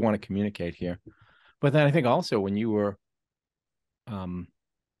want to communicate here? But then I think also when you were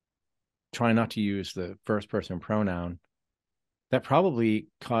trying not to use the first person pronoun, that probably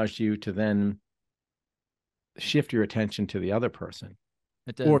caused you to then shift your attention to the other person.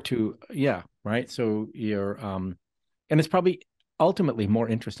 It did. Or to, yeah, right. So you're, and it's probably ultimately more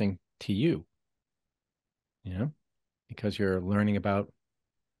interesting to you, because you're learning about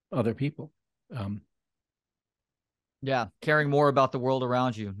other people. Yeah, caring more about the world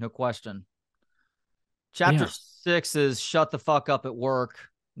around you, no question. Chapter 6 is shut the fuck up at work.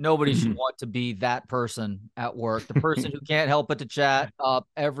 Nobody should want to be that person at work. The person who can't help but to chat up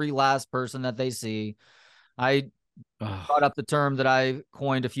every last person that they see. I brought up the term that I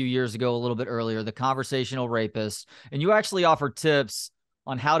coined a few years ago, a little bit earlier, the conversational rapist. And you actually offer tips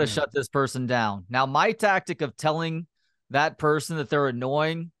on how to shut this person down. Now, my tactic of telling that person that they're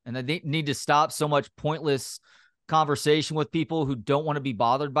annoying and that they need to stop so much pointless conversation with people who don't want to be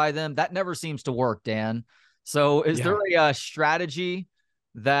bothered by them, that never seems to work, Dan. So is there a strategy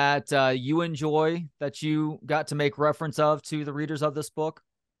that you enjoy that you got to make reference of to the readers of this book?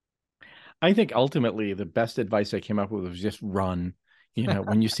 I think ultimately the best advice I came up with was just run.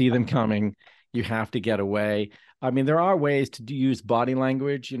 When you see them coming, you have to get away. I mean, there are ways to use body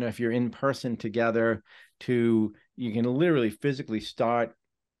language. If you're in person together, you can literally physically start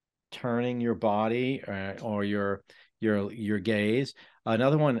turning your body or your gaze.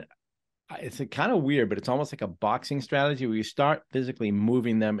 Another one, it's kind of weird, but it's almost like a boxing strategy where you start physically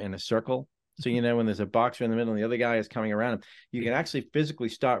moving them in a circle. So, when there's a boxer in the middle and the other guy is coming around him, you can actually physically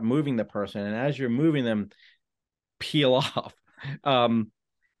start moving the person. And as you're moving them, peel off.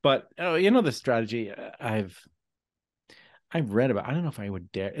 But the strategy I've read about. I don't know if I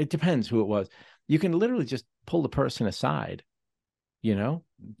would dare. It depends who it was. You can literally just pull the person aside, and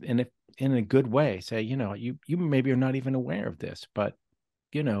if in a good way, say, you maybe are not even aware of this, but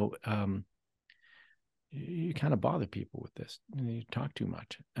you kind of bother people with this. You talk too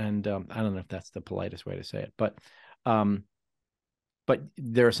much, and I don't know if that's the politest way to say it, but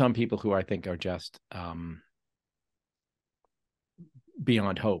there are some people who I think are just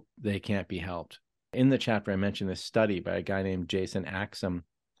beyond hope. They can't be helped. In the chapter, I mentioned this study by a guy named Jason Axum,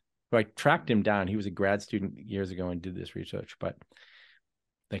 who I tracked him down. He was a grad student years ago and did this research, but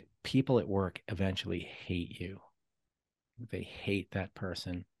like people at work eventually hate you. They hate that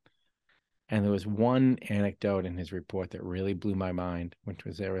person. And there was one anecdote in his report that really blew my mind, which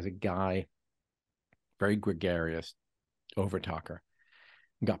was there was a guy, very gregarious, overtalker,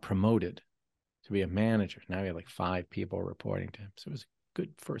 got promoted to be a manager. Now he had like 5 people reporting to him. So it was a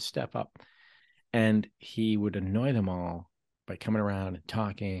good first step up. And he would annoy them all by coming around and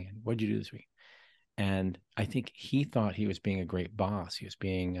talking. And what'd you do this week? And I think he thought he was being a great boss. He was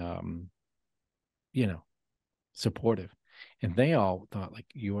being, supportive. And they all thought, like,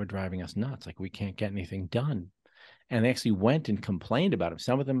 you are driving us nuts. Like, we can't get anything done. And they actually went and complained about him.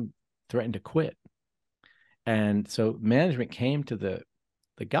 Some of them threatened to quit. And so management came to the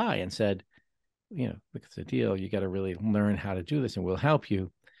guy and said, look, it's a deal. You got to really learn how to do this and we'll help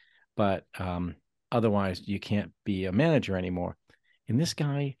you. But otherwise, you can't be a manager anymore. And this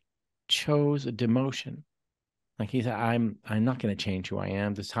guy chose a demotion. Like he said, I'm not going to change who I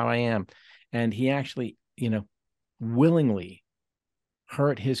am. This is how I am. And he actually, willingly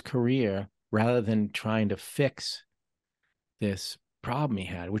hurt his career rather than trying to fix this problem he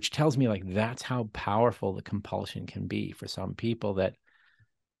had, which tells me like that's how powerful the compulsion can be for some people that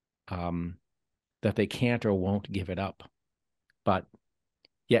they can't or won't give it up. But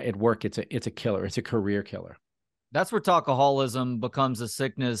yeah, at work, it's a killer. It's a career killer. That's where talkaholism becomes a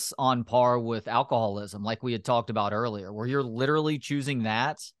sickness on par with alcoholism, like we had talked about earlier, where you're literally choosing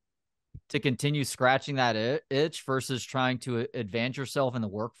that to continue scratching that itch versus trying to advance yourself in the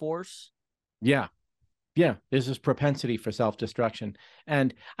workforce. Yeah. There's this propensity for self-destruction.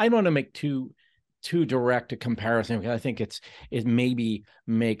 And I don't want to make too direct a comparison because I think it maybe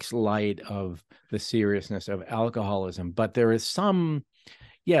makes light of the seriousness of alcoholism, but there are some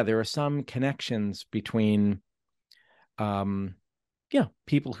connections between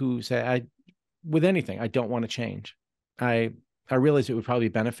people who say, with anything, I don't want to change. I realize it would probably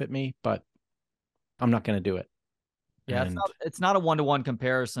benefit me, but I'm not going to do it. Yeah, it's not a one-to-one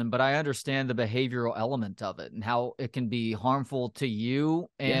comparison, but I understand the behavioral element of it and how it can be harmful to you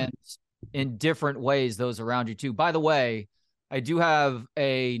and in different ways those around you too. By the way, I do have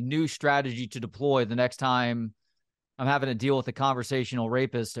a new strategy to deploy the next time I'm having to deal with a conversational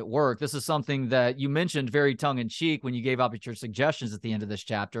rapist at work. This is something that you mentioned very tongue-in-cheek when you gave out your suggestions at the end of this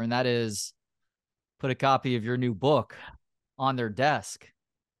chapter, and that is put a copy of your new book on their desk.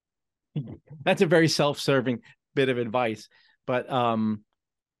 That's a very self-serving bit of advice, but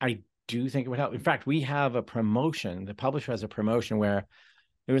I do think it would help. In fact, we have a promotion. The publisher has a promotion where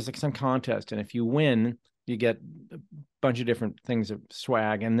there was like some contest, and if you win, you get a bunch of different things of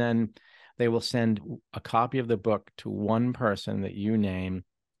swag, and then they will send a copy of the book to one person that you name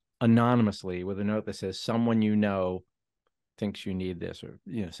anonymously with a note that says someone you know thinks you need this, or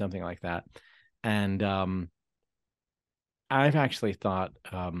something like that. And I've actually thought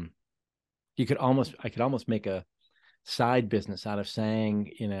I could almost make a side business out of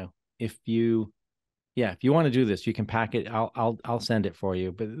saying, if you want to do this, you can pack it. I'll send it for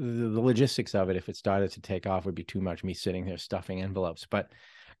you. But the logistics of it, if it started to take off, would be too much. Me sitting there stuffing envelopes, but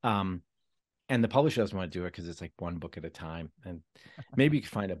and the publisher doesn't want to do it because it's like one book at a time. And maybe you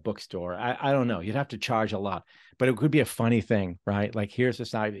could find a bookstore. I don't know. You'd have to charge a lot, but it could be a funny thing, right? Like here's a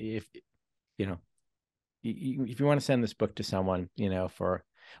side. If if you want to send this book to someone,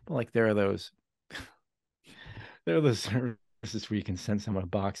 like there are those services where you can send someone a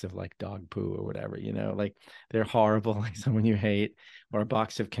box of like dog poo or whatever, like they're horrible, like someone you hate, or a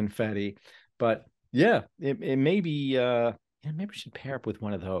box of confetti. But yeah, it may be, maybe we should pair up with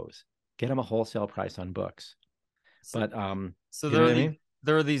one of those, get them a wholesale price on books. But so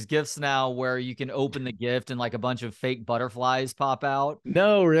there are these gifts now where you can open the gift and like a bunch of fake butterflies pop out.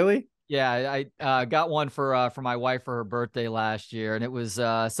 No, really? Yeah, I got one for my wife for her birthday last year, and it was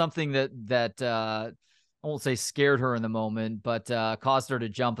something that I won't say scared her in the moment, but caused her to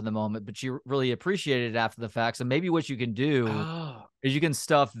jump in the moment. But she really appreciated it after the fact. So maybe what you can do Oh, is you can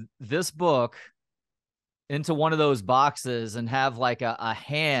stuff this book into one of those boxes and have like a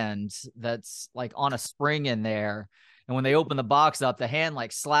hand that's like on a spring in there. And when they open the box up, the hand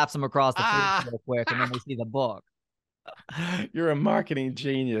like slaps them across the face ah, real quick, and then they see the book. you're a marketing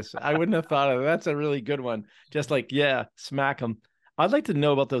genius. I wouldn't have thought of it. That's a really good one. Just like, yeah, smack them. I'd like to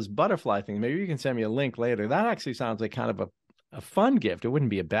know about those butterfly things. Maybe you can send me a link later. That actually sounds like kind of a fun gift. It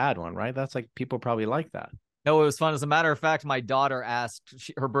wouldn't be a bad one, right? That's like people probably like that. No, it was fun. As a matter of fact, my daughter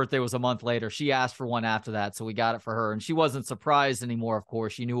asked, her birthday was a month later. She asked for one after that. So we got it for her. And she wasn't surprised anymore, of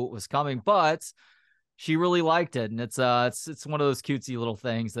course. She knew it was coming, but she really liked it. And it's one of those cutesy little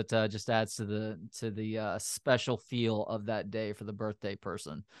things that just adds to the special feel of that day for the birthday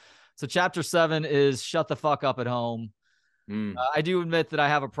person. So chapter 7 is shut the fuck up at home. Mm, I do admit that I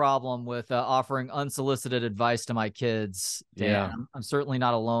have a problem with offering unsolicited advice to my kids, Dan. yeah. I'm certainly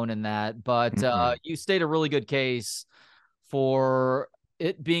not alone in that, but Mm-mm. you state a really good case for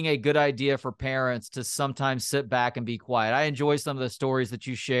it being a good idea for parents to sometimes sit back and be quiet. I enjoy some of the stories that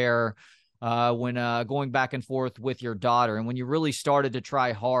you share when going back and forth with your daughter, and when you really started to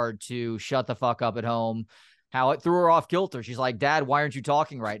try hard to shut the fuck up at home, how it threw her off kilter. She's like, Dad, why aren't you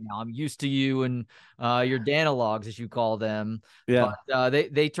talking right now? I'm used to you and your Danalogs, as you call them. But Yeah.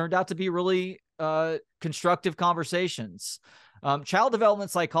 they turned out to be really constructive conversations. Child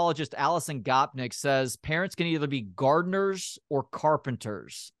development psychologist Allison Gopnik says parents can either be gardeners or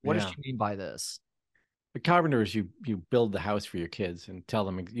carpenters. What does Yeah. she mean by this? The carpenters, you build the house for your kids and tell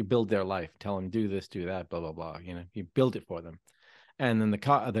them, you build their life, tell them do this, do that, blah blah blah. You build it for them. And then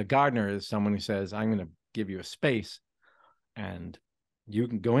the gardener is someone who says, I'm going to give you a space, and you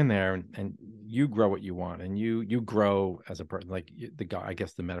can go in there and you grow what you want, and you grow as a person. Like I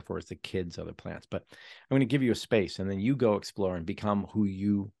guess the metaphor is the kids are the plants, but I'm going to give you a space, and then you go explore and become who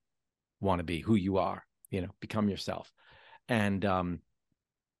you want to be, who you are. Become yourself. And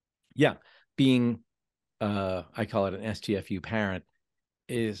yeah, being I call it an STFU parent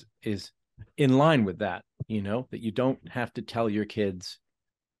is in line with that. That you don't have to tell your kids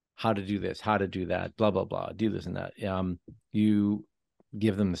how to do this, how to do that, blah blah blah, do this and that. You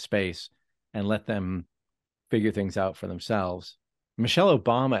give them the space and let them figure things out for themselves. Michelle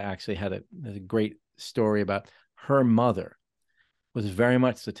Obama actually had a great story about her mother was very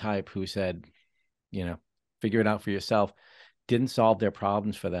much the type who said, figure it out for yourself, didn't solve their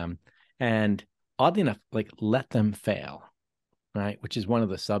problems for them. And oddly enough, like let them fail, right? Which is one of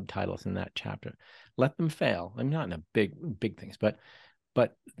the subtitles in that chapter. Let them fail. I'm not in a big things, but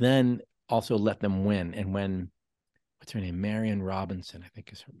then also let them win. And when, what's her name? Marion Robinson, I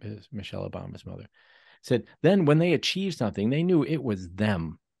think is Michelle Obama's mother, said, then when they achieved something, they knew it was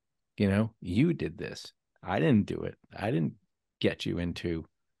them. You did this. I didn't do it. I didn't get you into,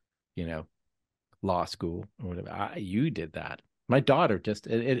 law school or whatever. You did that. My daughter just,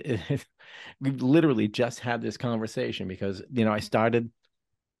 we literally just had this conversation because,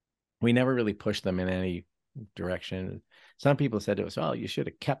 we never really pushed them in any direction. Some people said to us, "Oh, you should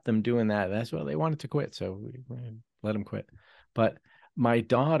have kept them doing that." That's what they wanted to quit, so we let them quit. But my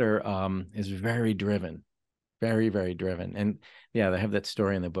daughter is very driven, very very driven, and yeah, they have that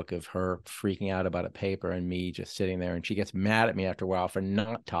story in the book of her freaking out about a paper and me just sitting there, and she gets mad at me after a while for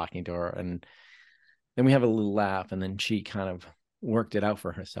not talking to her, and then we have a little laugh, and then she kind of worked it out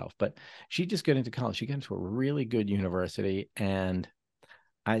for herself. But she just got into college. She got into a really good university, and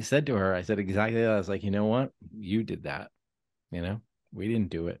I said to her, I said exactly that. I was like, you know what? You did that. We didn't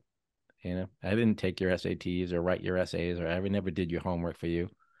do it. I didn't take your SATs or write your essays, or I never did your homework for you.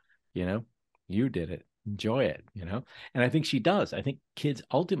 You know, you did it. Enjoy it. And I think she does. I think kids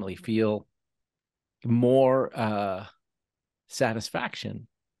ultimately feel more satisfaction,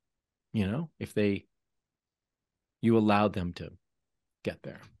 if you allowed them to get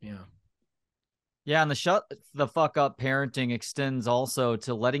there. Yeah. Yeah, and the shut the fuck up parenting extends also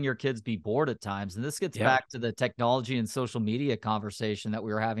to letting your kids be bored at times. And this gets Yeah. back to the technology and social media conversation that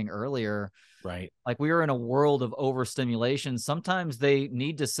we were having earlier. Right. Like we are in a world of overstimulation. Sometimes they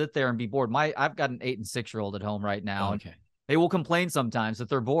need to sit there and be bored. I've got an 8 and 6-year-old at home right now, and Okay. they will complain sometimes that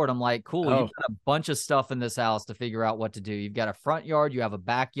they're bored. I'm like, cool, you've Oh, got a bunch of stuff in this house to figure out what to do. You've got a front yard, you have a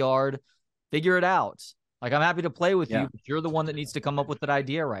backyard, figure it out. Like I'm happy to play with you, yeah. but you're the one that needs to come up with that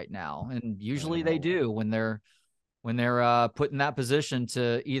idea right now. And usually they Oh. do when they're put in that position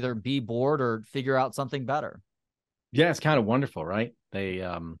to either be bored or figure out something better. Yeah, it's kind of wonderful, right? They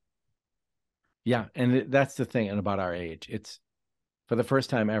yeah, and that's the thing. And about our age, it's for the first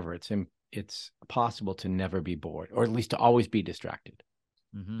time ever, it's possible to never be bored, or at least to always be distracted.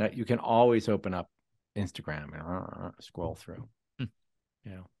 Mm-hmm. That you can always open up Instagram and scroll through.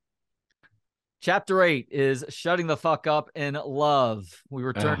 Yeah. Chapter 8 is shutting the fuck up in love. We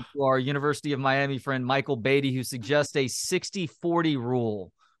return to our University of Miami friend, Michael Beatty, who suggests a 60-40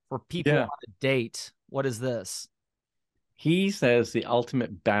 rule for people on a date. What is this? He says the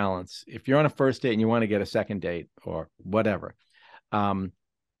ultimate balance, if you're on a first date and you want to get a second date or whatever,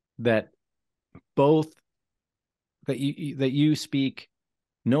 that both that you speak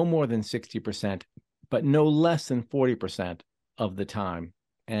no more than 60%, but no less than 40% of the time.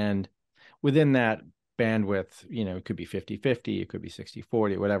 And within that bandwidth, it could be 50-50, it could be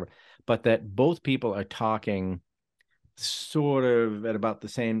 60-40, whatever, but that both people are talking sort of at about the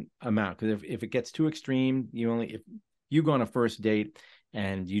same amount. Because if it gets too extreme, if you go on a first date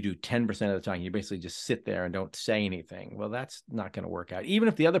and you do 10% of the time, you basically just sit there and don't say anything. Well, that's not going to work out. Even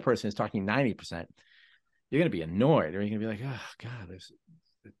if the other person is talking 90%, you're going to be annoyed, or you're going to be like, oh God,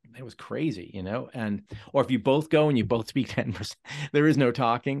 that was crazy, or if you both go and you both speak 10%, there is no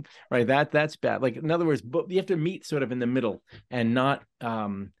talking, right? That's bad. Like, in other words, you have to meet sort of in the middle and not,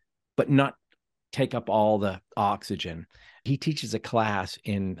 but not take up all the oxygen. He teaches a class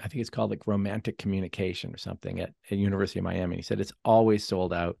in, I think it's called like romantic communication or something at University of Miami. He said it's always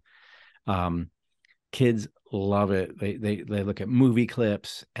sold out. Kids love it. They look at movie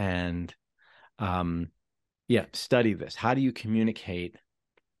clips and, study this. How do you communicate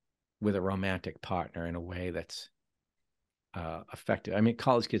with a romantic partner in a way that's effective? I mean,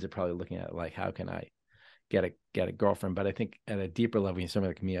 college kids are probably looking at it like, how can I get a girlfriend? But I think at a deeper level,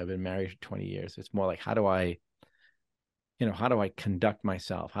 somebody like me, I've been married for 20 years. It's more like, how do I conduct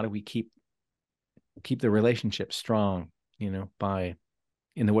myself? How do we keep the relationship strong, in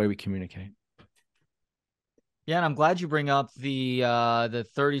the way we communicate? Yeah, and I'm glad you bring up the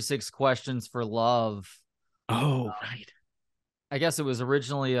 36 questions for love. Oh, right. I guess it was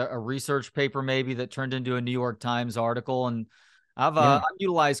originally a research paper maybe that turned into a New York Times article. And I've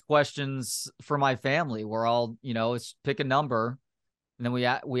utilized questions for my family where I'll, it's pick a number and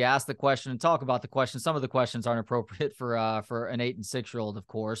then we ask the question and talk about the question. Some of the questions aren't appropriate for an 8 and 6-year-old, of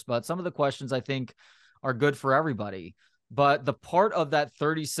course, but some of the questions I think are good for everybody. But the part of that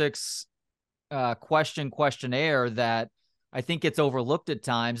 36 questionnaire that I think gets overlooked at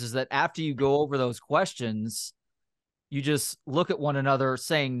times is that after you go over those questions, you just look at one another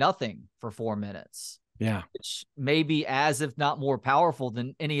saying nothing for 4 minutes. Yeah. Which may be as if not more powerful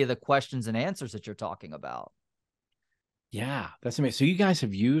than any of the questions and answers that you're talking about. Yeah, that's amazing. So you guys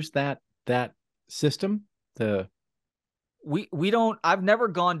have used that system? We don't, I've never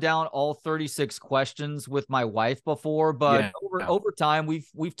gone down all 36 questions with my wife before, but over time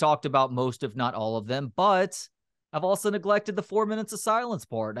we've talked about most, if not all of them, but I've also neglected the 4 minutes of silence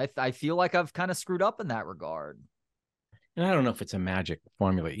part. I feel like I've kind of screwed up in that regard. And I don't know if it's a magic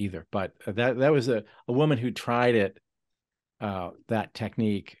formula either, but that was a woman who tried it, that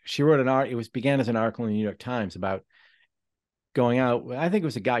technique. She wrote began as an article in the New York Times about going out. I think it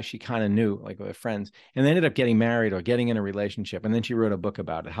was a guy she kind of knew, like with friends, and they ended up getting married or getting in a relationship. And then she wrote a book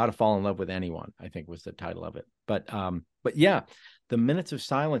about it, How to Fall in Love with Anyone, I think was the title of it. But yeah, the minutes of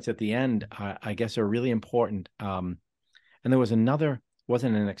silence at the end, I guess, are really important. And there was another,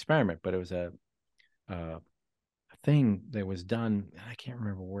 wasn't an experiment, but it was a thing that was done. I can't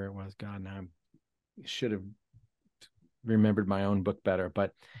remember where it was. God, now I should have remembered my own book better,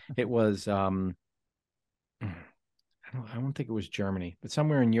 but it was, I don't think it was Germany, but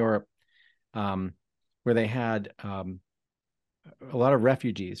somewhere in Europe, where they had a lot of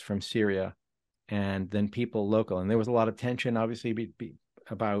refugees from Syria and then people local. And there was a lot of tension, obviously,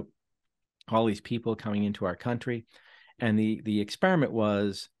 about all these people coming into our country. And the experiment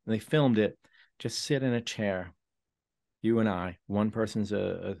was, they filmed it, just sit in a chair, you and I. One person's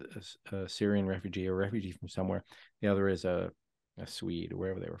a Syrian refugee, a refugee from somewhere. The other is a Swede, or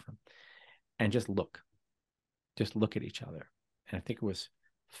wherever they were from. And just look at each other. And I think it was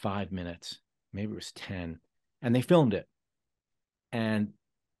 5 minutes, maybe it was 10. And they filmed it. And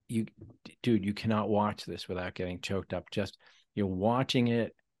you cannot watch this without getting choked up. Just, you're watching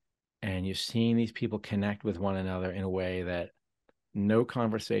it and you're seeing these people connect with one another in a way that no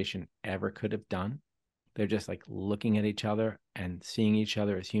conversation ever could have done. They're just like looking at each other and seeing each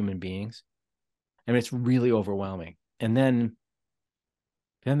other as human beings. I mean, it's really overwhelming. And then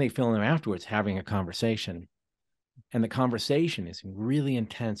they film them afterwards having a conversation. And the conversation is really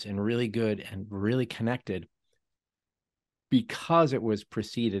intense and really good and really connected because it was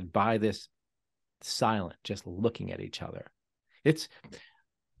preceded by this silent, just looking at each other. It's,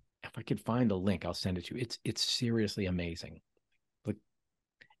 if I could find a link, I'll send it to you. It's seriously amazing. Like,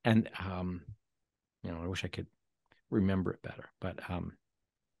 And I wish I could remember it better, but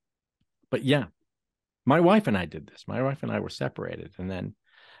yeah, my wife and I did this. My wife and I were separated, and then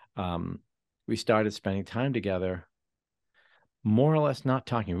we started spending time together, more or less not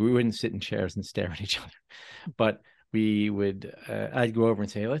talking. We wouldn't sit in chairs and stare at each other, but we would. I'd go over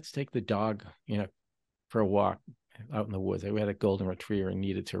and say, "Let's take the dog, for a walk out in the woods." We had a golden retriever and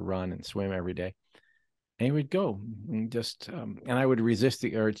needed to run and swim every day. And he would go and just, and I would resist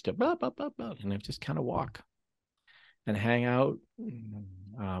the urge to blah, blah, blah, blah, and I'd just kind of walk and hang out,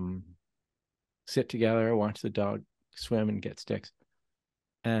 sit together, watch the dog swim and get sticks.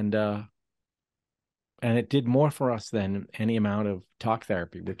 And it did more for us than any amount of talk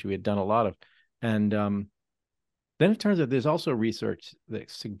therapy, which we had done a lot of. And then it turns out there's also research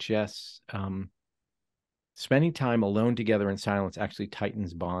that suggests spending time alone together in silence actually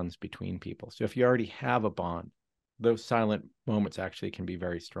tightens bonds between people. So if you already have a bond, those silent moments actually can be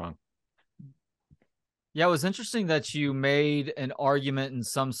very strong. Yeah, it was interesting that you made an argument in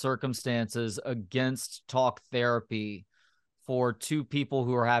some circumstances against talk therapy for two people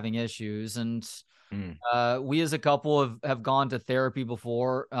who are having issues. And we as a couple have gone to therapy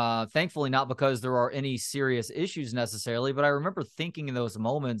before, thankfully not because there are any serious issues necessarily, but I remember thinking in those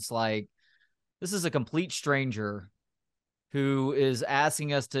moments, like, this is a complete stranger who is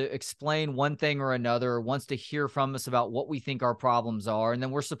asking us to explain one thing or another, wants to hear from us about what we think our problems are, and then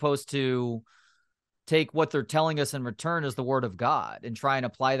we're supposed to take what they're telling us in return as the word of God and try and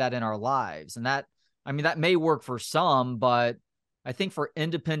apply that in our lives. And that may work for some, but I think for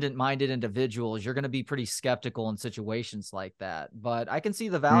independent minded individuals, you're going to be pretty skeptical in situations like that. But I can see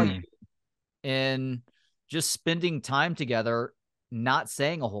the value in just spending time together, not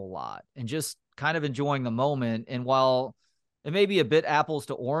saying a whole lot and just kind of enjoying the moment. And while it may be a bit apples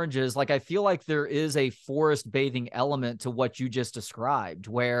to oranges, like, I feel like there is a forest bathing element to what you just described,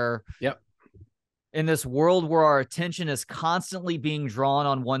 where in this world where our attention is constantly being drawn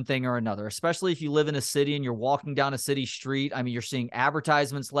on one thing or another, especially if you live in a city and you're walking down a city street. I mean, you're seeing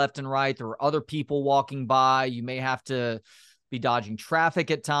advertisements left and right. There are other people walking by. You may have to be dodging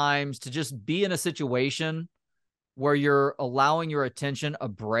traffic at times. To just be in a situation where you're allowing your attention a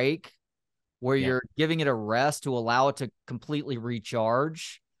break, where you're giving it a rest to allow it to completely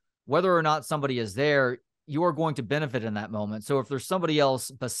recharge, whether or not somebody is there, you are going to benefit in that moment. So if there's somebody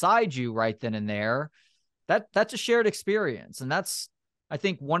else beside you right then and there, that's a shared experience. And that's, I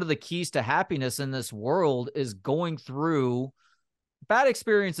think, one of the keys to happiness in this world is going through bad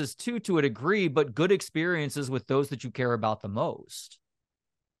experiences too, to a degree, but good experiences with those that you care about the most.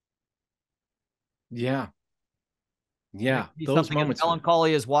 Yeah. Yeah. Those Something as moments.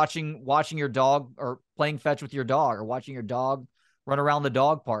 melancholy as watching your dog or playing fetch with your dog, or watching your dog run around the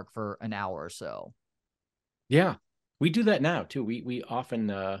dog park for an hour or so. Yeah, we do that now too. We often,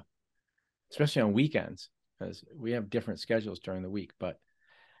 especially on weekends, because we have different schedules during the week. But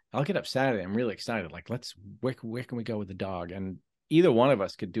I'll get up Saturday. I'm really excited. Like, where can we go with the dog? And either one of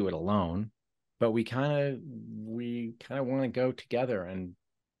us could do it alone, but we kind of want to go together. And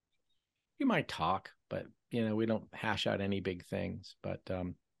we might talk, but we don't hash out any big things. But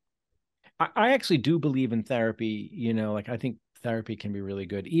I actually do believe in therapy. Like, I think therapy can be really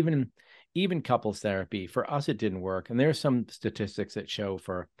good, even couples therapy. For us, it didn't work, and there's some statistics that show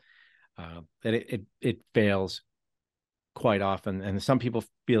that it fails quite often, and some people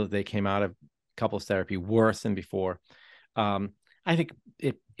feel that they came out of couples therapy worse than before. I think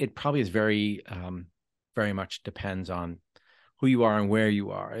it probably is very much depends on who you are and where you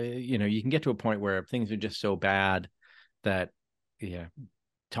are. You can get to a point where things are just so bad that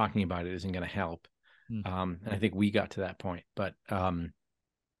talking about it isn't going to help. And I think we got to that point, but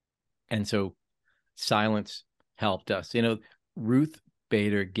and so silence helped us. Ruth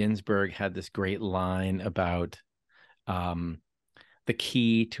Bader Ginsburg had this great line about the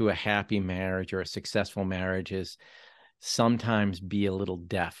key to a happy marriage or a successful marriage is sometimes be a little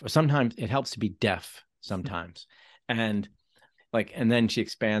deaf, or sometimes it helps to be deaf sometimes. And then she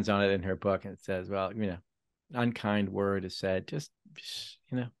expands on it in her book and says, well, unkind word is said, just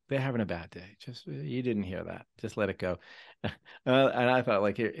they're having a bad day, just, you didn't hear that, just let it go. And I thought,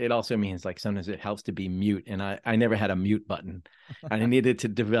 like, it also means, like, sometimes it helps to be mute, and I never had a mute button. I needed to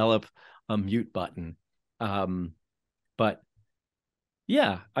develop a mute button. But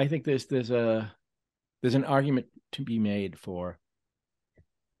yeah, I think there's an argument to be made for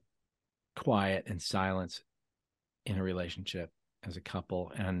quiet and silence in a relationship as a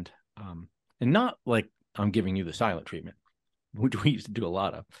couple, and not like I'm giving you the silent treatment, which we used to do a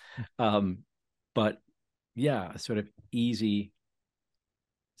lot of, but yeah, sort of easy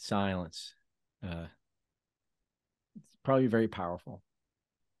silence. It's probably very powerful.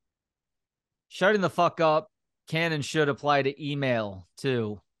 Shutting the fuck up can and should apply to email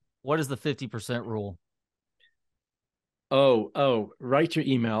too. What is the 50% rule? Write your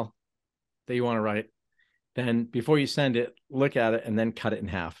email that you want to write. Then before you send it, look at it and then cut it in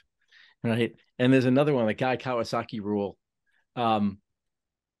half. Right. And there's another one, the Guy Kawasaki rule. And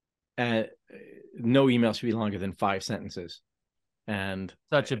no email should be longer than 5 sentences. And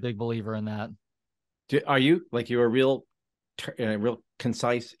such a big believer in that. Are you like you're a real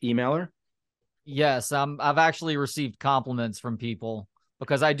concise emailer? Yes, I've actually received compliments from people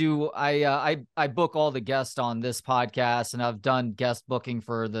because I book all the guests on this podcast, and I've done guest booking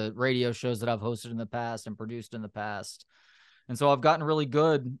for the radio shows that I've hosted in the past and produced in the past. And so I've gotten really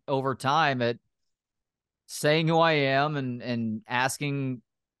good over time at saying who I am and asking,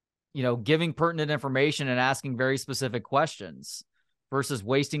 giving pertinent information and asking very specific questions versus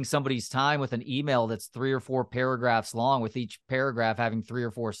wasting somebody's time with an email that's 3 or 4 paragraphs long, with each paragraph having 3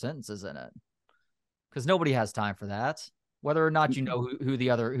 or 4 sentences in it. Because nobody has time for that, whether or not you know who the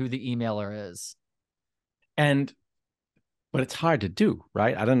emailer is. But it's hard to do,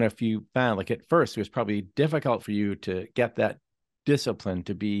 right? I don't know if you found, like, at first it was probably difficult for you to get that discipline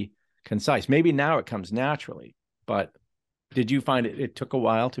to be concise. Maybe now it comes naturally, but did you find it took a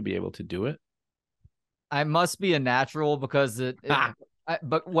while to be able to do it? I must be a natural because and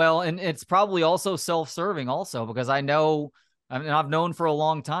it's probably also self-serving also, because I've known for a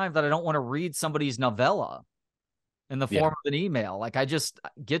long time that I don't want to read somebody's novella in the form of an email. Like, I just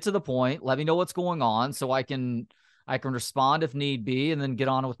get to the point, let me know what's going on so I can respond if need be, and then get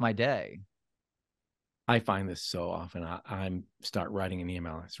on with my day. I find this so often. I start writing an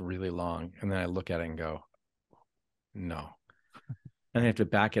email. It's really long. And then I look at it and go, no. And I have to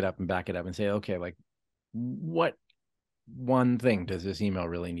back it up and say, okay, like, what one thing does this email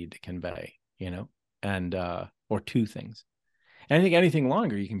really need to convey, and, or 2 things. And I think anything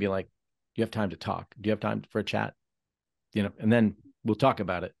longer, you can be like, do you have time to talk? Do you have time for a chat? And then we'll talk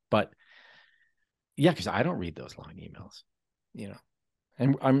about it. But yeah, because I don't read those long emails,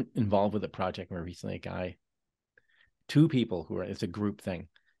 and I'm involved with a project where recently 2 people it's a group thing.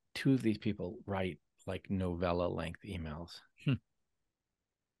 2 of these people write like novella length emails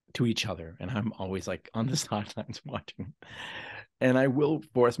to each other. And I'm always like on the sidelines watching. And I will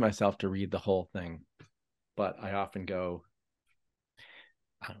force myself to read the whole thing. But I often go,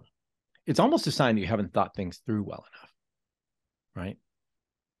 I don't know. It's almost a sign that you haven't thought things through well enough. Right?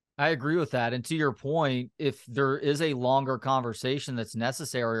 I agree with that. And to your point, if there is a longer conversation that's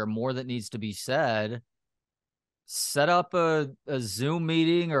necessary or more that needs to be said, set up a Zoom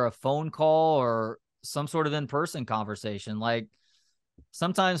meeting or a phone call or some sort of in-person conversation. Like,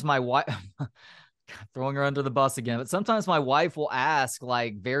 sometimes my wife, throwing her under the bus again, but sometimes my wife will ask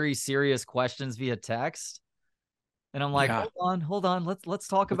like very serious questions via text. And I'm like, hold on. Let's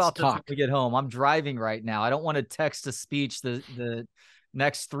talk about this when we get home. I'm driving right now. I don't want to text to speech the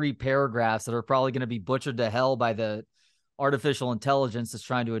next 3 paragraphs that are probably going to be butchered to hell by the artificial intelligence that's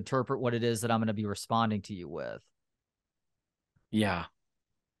trying to interpret what it is that I'm going to be responding to you with. Yeah.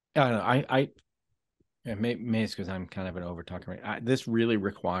 I don't know. Maybe it's because I'm kind of an over talker. This really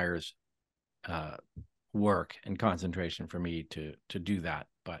requires work and concentration for me to do that.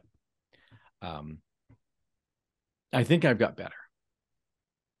 But I think I've got better.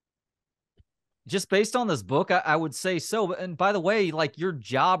 Just based on this book, I would say so. And by the way, like, your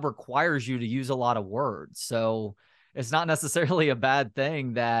job requires you to use a lot of words. So it's not necessarily a bad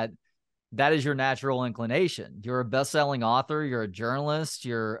thing that is your natural inclination. You're a best-selling author. You're a journalist.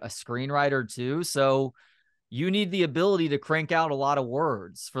 You're a screenwriter too. So you need the ability to crank out a lot of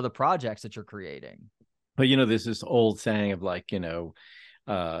words for the projects that you're creating. But, there's this old saying of like, if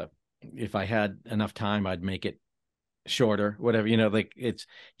I had enough time, I'd make it shorter, whatever, like, it's,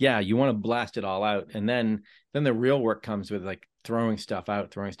 you want to blast it all out. And then the real work comes with like throwing stuff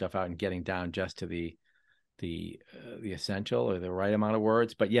out and getting down just to the essential or the right amount of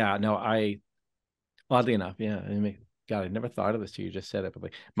words. But oddly enough, God, I never thought of this till you just said it. But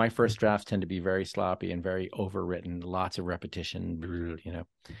like, my first drafts tend to be very sloppy and very overwritten, lots of repetition.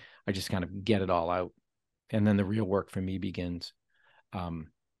 I just kind of get it all out, and then the real work for me begins in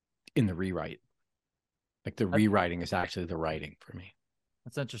the rewrite. Like, the rewriting is actually the writing for me.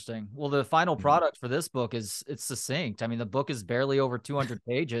 That's interesting. Well, the final product for this book it's succinct. I mean, the book is barely over 200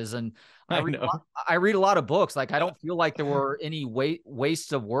 pages, and I read a lot of books. Like, I don't feel like there were any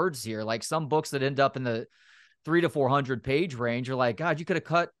wastes of words here. Like, some books that end up in the 300 to 400 page range, you're like, God, you could have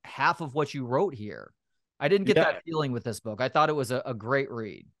cut half of what you wrote here. I didn't get that feeling with this book. I thought it was a great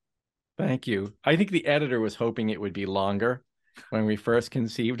read. Thank you. I think the editor was hoping it would be longer when we first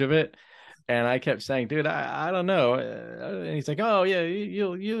conceived of it. And I kept saying, dude, I don't know. And he's like, oh yeah,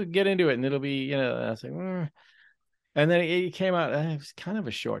 you'll get into it and it'll be, you know, and I was like, and then it came out. It was kind of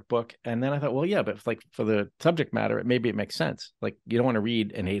a short book. And then I thought, well, yeah, but like for the subject matter, maybe it makes sense. Like you don't want to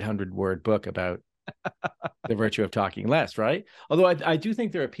read an 800-word book about the virtue of talking less, right? Although I do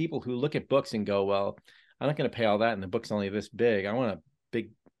think there are people who look at books and go, well, I'm not going to pay all that. And the book's only this big. I want a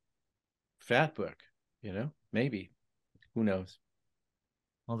big fat book, you know, maybe, who knows?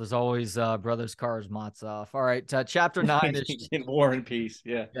 Well, there's always Brothers Karamazov. All right, chapter 9 is In War and Peace.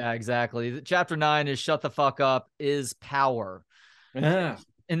 Yeah. yeah, exactly. Chapter 9 is shut the fuck up is power. Yeah.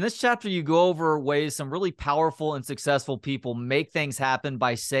 In this chapter, you go over ways some really powerful and successful people make things happen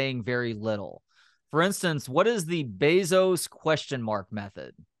by saying very little. For instance, what is the Bezos question mark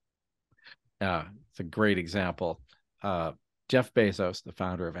method? It's a great example. Jeff Bezos, the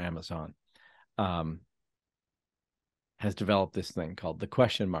founder of Amazon, has developed this thing called the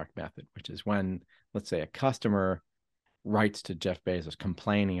question mark method, which is when, let's say, a customer writes to Jeff Bezos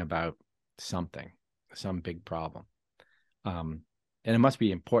complaining about something, some big problem. And it must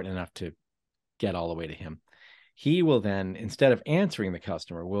be important enough to get all the way to him. He will then, instead of answering the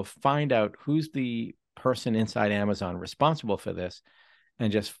customer, will find out who's the person inside Amazon responsible for this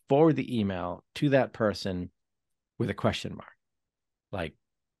and just forward the email to that person with a question mark. Like,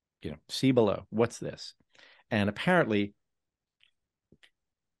 you know, see below, what's this? And apparently,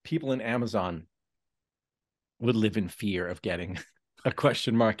 people in Amazon would live in fear of getting a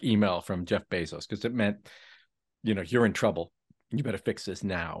question mark email from Jeff Bezos because it meant, you know, you're in trouble. You better fix this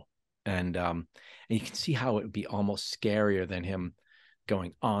now. And you can see how it would be almost scarier than him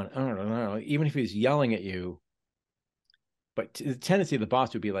going on. I don't know. Even if he's yelling at you, but the tendency of the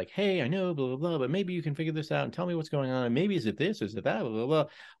boss would be like, hey, I know, blah, blah, blah, but maybe you can figure this out and tell me what's going on. Maybe is it this, is it that, blah, blah, blah.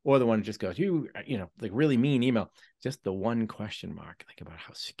 Or the one that just goes, you know, like really mean email. Just the one question mark. Think about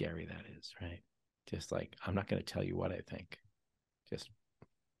how scary that is, right? Just like, I'm not going to tell you what I think. Just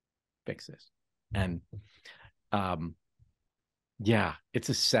fix this. And yeah, it's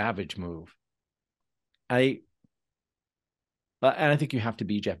a savage move. And I think you have to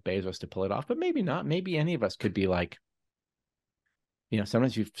be Jeff Bezos to pull it off, but maybe not. Maybe any of us could be like, you know,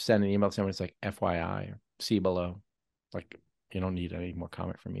 sometimes you send an email to someone, it's like FYI or see below. Like, you don't need any more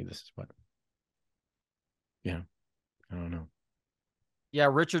comment from me. This is what, yeah, I don't know. Yeah,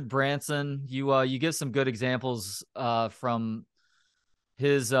 Richard Branson, you give some good examples from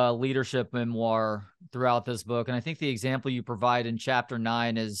his leadership memoir throughout this book. And I think the example you provide in chapter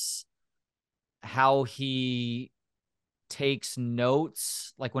 9 is how he takes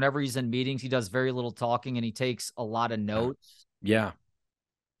notes. Like whenever he's in meetings, he does very little talking and he takes a lot of notes. Yeah.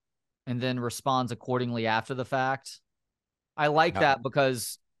 And then responds accordingly after the fact. I like that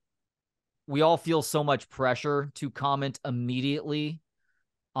because we all feel so much pressure to comment immediately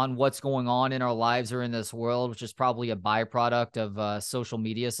on what's going on in our lives or in this world, which is probably a byproduct of social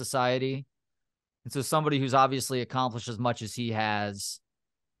media society. And so somebody who's obviously accomplished as much as he has,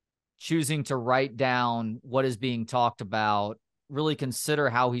 choosing to write down what is being talked about, really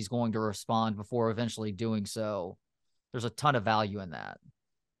consider how he's going to respond before eventually doing so. There's a ton of value in that.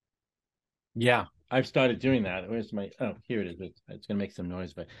 Yeah, I've started doing that. Where's my, oh, here it is. It's going to make some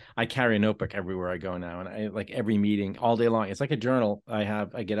noise, but I carry a notebook everywhere I go now. And I like every meeting all day long. It's like a journal I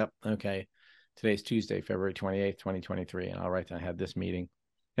get up. Okay. Today's Tuesday, February 28th, 2023. And I'll write down, I had this meeting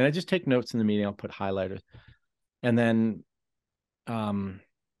and I just take notes in the meeting. I'll put highlighters. And then, I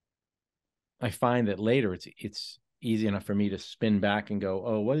find that later it's easy enough for me to spin back and go,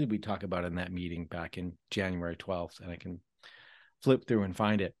 oh, what did we talk about in that meeting back in January 12th? And I can flip through and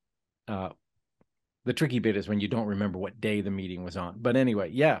find it. The tricky bit is when you don't remember what day the meeting was on. But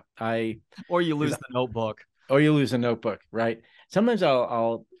anyway, yeah, or you lose the notebook. Or you lose a notebook, right? Sometimes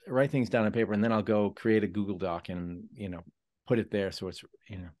I'll write things down on paper and then I'll go create a Google Doc and, you know, put it there so it's,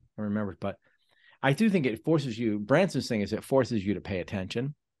 you know, remembered. But I do think it forces you, Branson's thing is it forces you to pay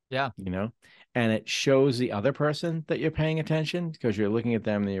attention. Yeah. You know, and it shows the other person that you're paying attention because you're looking at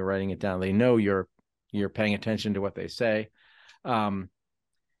them and you're writing it down. They know you're paying attention to what they say.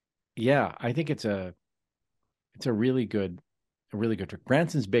 Yeah, I think it's a really good trick.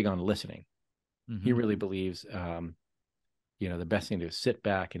 Branson's big on listening. Mm-hmm. He really believes, you know, the best thing to do is sit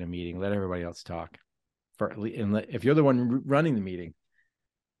back in a meeting, let everybody else talk. And if you're the one running the meeting,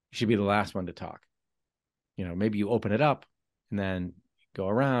 you should be the last one to talk. You know, maybe you open it up and then go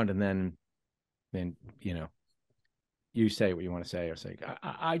around and then, you know, you say what you want to say or say.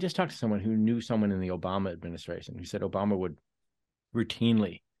 I just talked to someone who knew someone in the Obama administration who said Obama would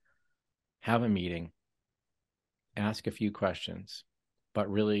routinely have a meeting, ask a few questions,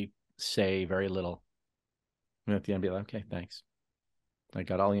 but really say very little. And at the end, be like, okay, thanks. I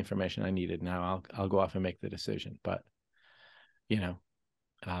got all the information I needed. Now I'll go off and make the decision. But, you know,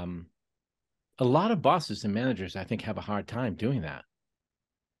 a lot of bosses and managers, I think, have a hard time doing that.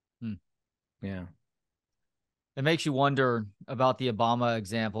 Yeah. It makes you wonder about the Obama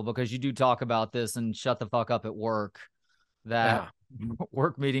example, because you do talk about this and Shut the Fuck Up at Work, that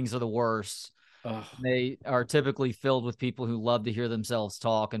work meetings are the worst. They are typically filled with people who love to hear themselves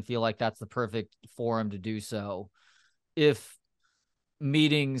talk and feel like that's the perfect forum to do so. If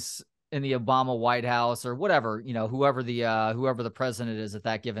meetings in the Obama White House or whatever, whoever the president is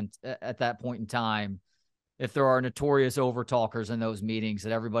at that point in time, if there are notorious overtalkers in those meetings,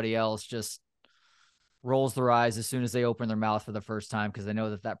 that everybody else just rolls their eyes as soon as they open their mouth for the first time, because they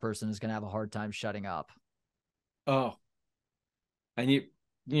know that person is going to have a hard time shutting up. Oh, and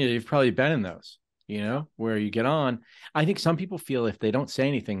you've probably been in those, where you get on. I think some people feel if they don't say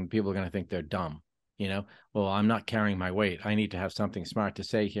anything, people are going to think they're dumb. Well, I'm not carrying my weight. I need to have something smart to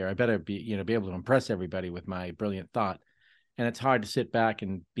say here. I better be able to impress everybody with my brilliant thought. And it's hard to sit back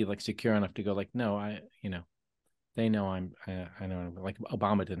and be like secure enough to go like, no, they know I know, like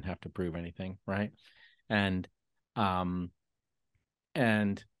Obama didn't have to prove anything, right? And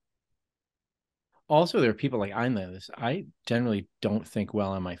also there are people like I know this. I generally don't think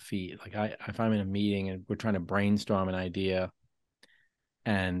well on my feet. Like if I'm in a meeting and we're trying to brainstorm an idea,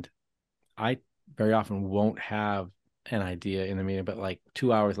 and I very often won't have an idea in the meeting, but like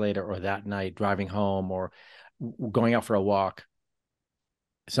 2 hours later or that night driving home or going out for a walk,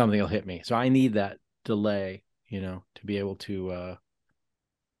 something will hit me. So I need that delay, to be able to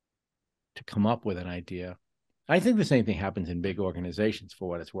come up with an idea. I think the same thing happens in big organizations, for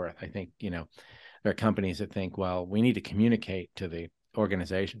what it's worth. I think, there are companies that think, well, we need to communicate to the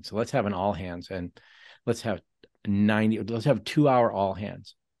organization. So let's have an all hands, and let's have 2-hour all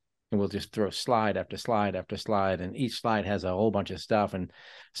hands. And we'll just throw slide after slide after slide. And each slide has a whole bunch of stuff. And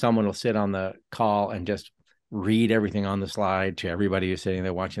someone will sit on the call and just read everything on the slide to everybody who's sitting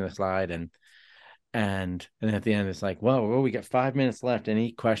there watching the slide. And at the end, it's like, well, we got 5 minutes left.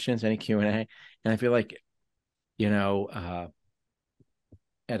 Any questions, any Q&A? And I feel like, at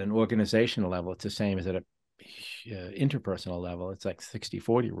an organizational level, it's the same as at a interpersonal level. It's like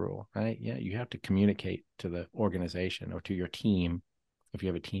 60-40 rule, right? Yeah, you have to communicate to the organization or to your team if you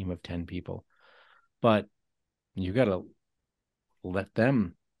have a team of 10 people. But you got to let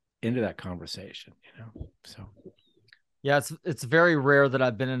them into that conversation, So yeah, it's very rare that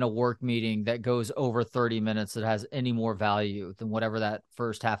I've been in a work meeting that goes over 30 minutes that has any more value than whatever that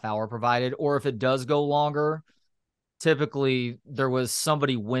first half hour provided. Or if it does go longer, typically there was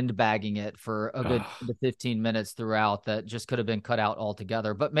somebody windbagging it for a good 15 minutes throughout that just could have been cut out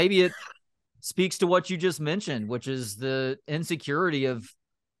altogether. But maybe it speaks to what you just mentioned, which is the insecurity of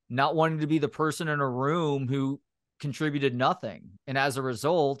not wanting to be the person in a room who contributed nothing. And as a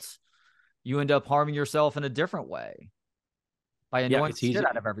result, you end up harming yourself in a different way by annoying the shit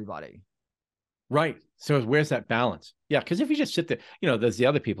out of everybody. Right. So where's that balance? Yeah. Because if you just sit there, there's the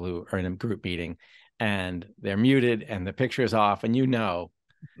other people who are in a group meeting and they're muted and the picture is off, and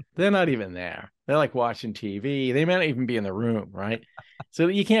they're not even there. They're like watching TV. They may not even be in the room, right? So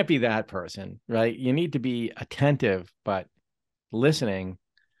you can't be that person, right? You need to be attentive, but listening.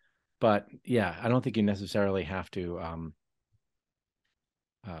 But yeah, I don't think you necessarily have to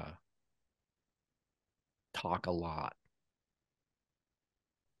talk a lot.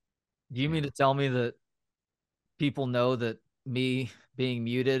 Do you mean to tell me that people know that me being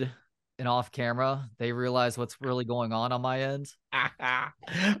muted and off camera, they realize what's really going on my end? I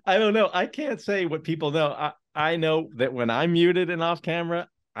don't know. I can't say what people know. I know that when I'm muted and off camera,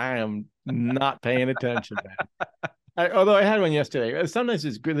 I am not paying attention, man. Although I had one yesterday. Sometimes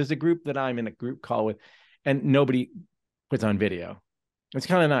there's a group that I'm in a group call with, and nobody puts on video. It's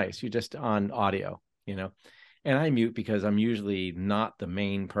kind of nice. You're just on audio, and I mute because I'm usually not the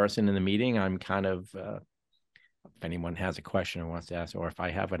main person in the meeting. I'm kind of, if anyone has a question or wants to ask, or if I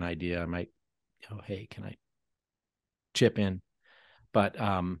have an idea, I might, hey, can I chip in? But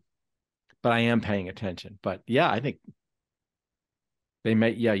I am paying attention. But yeah, I think you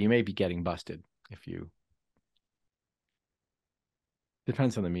may be getting busted if you.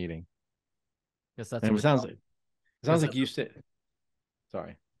 Depends on the meeting. Guess that's. And it sounds like you sit.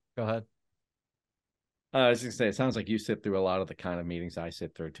 Sorry. Go ahead. I was just gonna say, it sounds like you sit through a lot of the kind of meetings I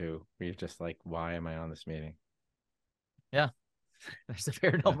sit through too, where you're just like, why am I on this meeting? Yeah, there's a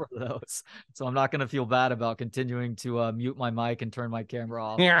fair number of those. So I'm not going to feel bad about continuing to mute my mic and turn my camera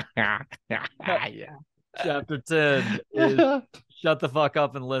off. Yeah. Chapter 10 is shut the fuck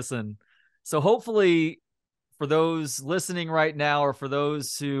up and listen. So hopefully for those listening right now, or for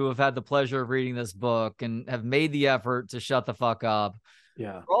those who have had the pleasure of reading this book and have made the effort to shut the fuck up,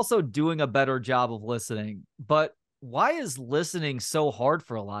 Yeah. We're also doing a better job of listening. But why is listening so hard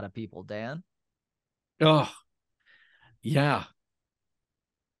for a lot of people, Dan? Oh, yeah.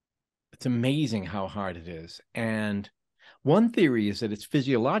 It's amazing how hard it is. And one theory is that it's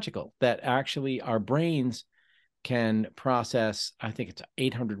physiological, that actually our brains can process, I think it's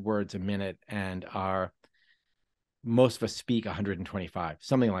 800 words a minute, and most of us speak 125,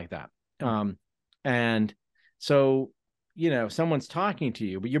 something like that. And so, someone's talking to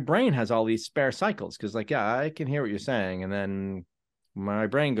you, but your brain has all these spare cycles because, like, yeah, I can hear what you're saying. And then my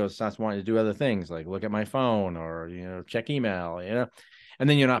brain starts wanting to do other things, like look at my phone or, check email, and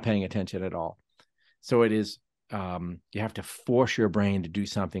then you're not paying attention at all. So it is, you have to force your brain to do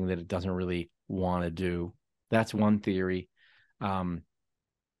something that it doesn't really want to do. That's one theory. Other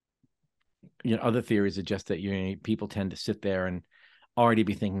theories are just that people tend to sit there and already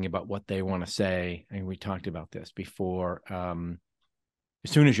be thinking about what they want to say. And we talked about this before.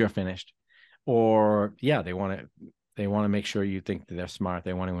 As soon as you're finished, or they want to make sure you think that they're smart.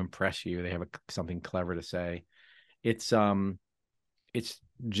 They want to impress you. They have something clever to say. It's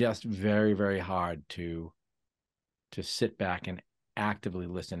just very, very hard to sit back and actively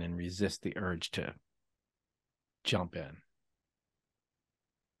listen and resist the urge to jump in.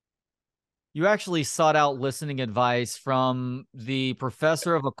 You actually sought out listening advice from the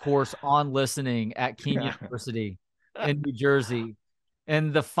professor of a course on listening at Keene University in New Jersey.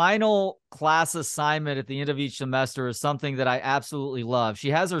 And the final class assignment at the end of each semester is something that I absolutely love.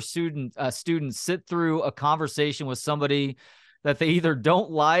 She has her students sit through a conversation with somebody that they either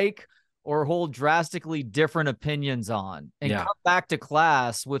don't like or hold drastically different opinions on, and come back to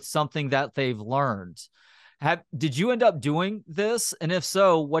class with something that they've learned. Did you end up doing this? And if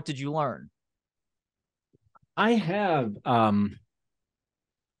so, what did you learn? I have I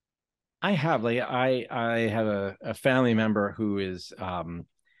have a family member who is in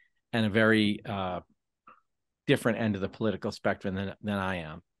a very different end of the political spectrum than I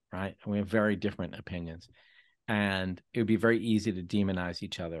am, right? And we have very different opinions, and it would be very easy to demonize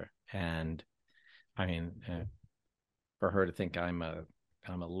each other. And I mean, for her to think I'm a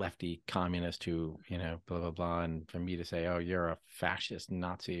lefty communist who, blah blah blah, and for me to say, oh, you're a fascist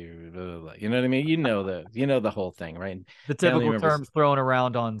Nazi, blah, blah, blah. You know what I mean? The whole thing, right? The typical terms thrown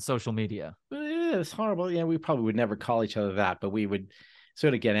around on social media. It's horrible. We probably would never call each other that, but we would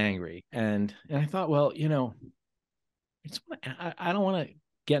sort of get angry. And I thought, well, I don't want to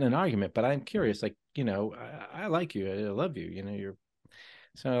get in an argument, but I'm curious. Like, I like you, I love you. You're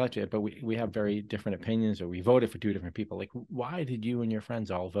so I like you, but we have very different opinions, or we voted for two different people. Like, why did you and your friends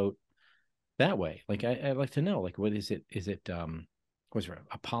all vote that way? Like, I'd like to know. Like, what is it? Is it was there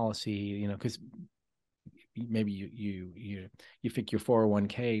a policy? Because maybe you think your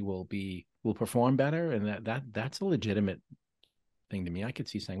 401k will perform better, and that's a legitimate thing to me. I could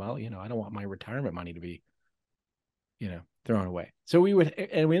see saying, well, I don't want my retirement money to be thrown away. So we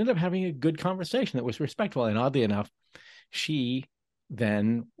ended up having a good conversation that was respectful, and oddly enough, she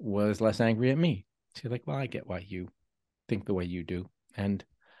then was less angry at me. She's like, well, I get why you think the way you do, and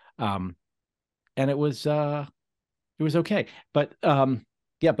it was okay. But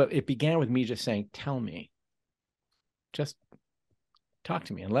but it began with me just saying, tell me, just talk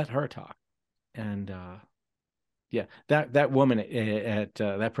to me and let her talk. And that woman at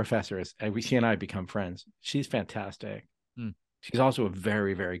that professor is, she and I become friends. She's fantastic. She's also a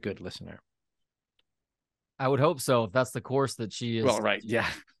very, very good listener. I would hope so, if that's the course that she is. Well, right. Yeah.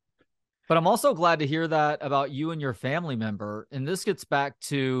 But I'm also glad to hear that about you and your family member. And this gets back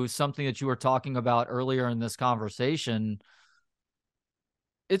to something that you were talking about earlier in this conversation.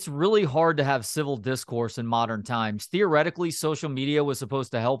 It's really hard to have civil discourse in modern times. Theoretically, social media was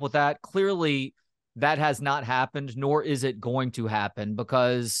supposed to help with that. Clearly, that has not happened, nor is it going to happen,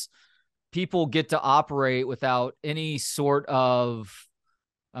 because people get to operate without any sort of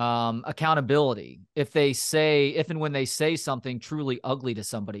accountability if and when they say something truly ugly to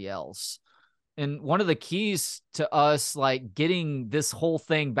somebody else. And one of the keys to us like getting this whole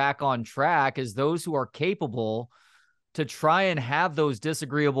thing back on track is those who are capable to try and have those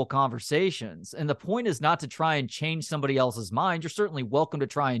disagreeable conversations. And the point is not to try and change somebody else's mind. You're certainly welcome to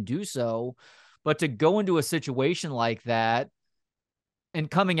try and do so, but to go into a situation like that and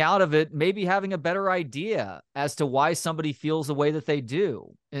coming out of it, maybe having a better idea as to why somebody feels the way that they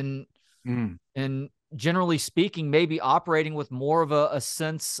do. And generally speaking, maybe operating with more of a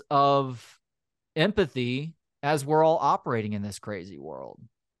sense of empathy as we're all operating in this crazy world.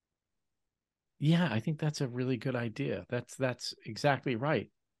 Yeah, I think that's a really good idea. That's exactly right.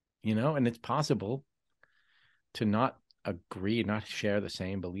 And it's possible to not agree, not share the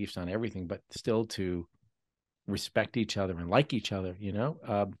same beliefs on everything, but still to respect each other and like each other, you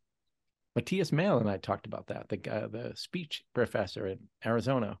know. Matthias Mail and I talked about that, the speech professor in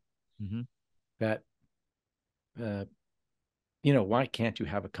Arizona, that, you know, why can't you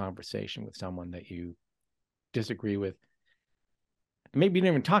have a conversation with someone that you disagree with? Maybe you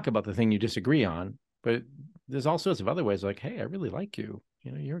didn't even talk about the thing you disagree on, but there's all sorts of other ways, like, hey, I really like you.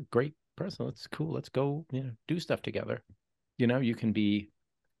 You know, you're a great person. It's cool. Let's go, you know, do stuff together. You know, you can be,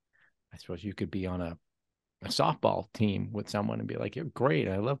 I suppose you could be on a softball team with someone and be like, you're great.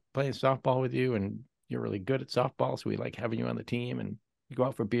 I love playing softball with you, and you're really good at softball. So we like having you on the team, and you go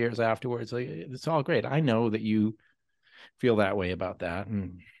out for beers afterwards. Like, it's all great. I know that you feel that way about that,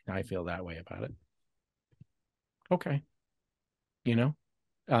 and I feel that way about it. Okay. You know,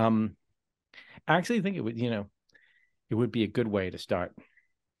 I actually think it would, you know, it would be a good way to start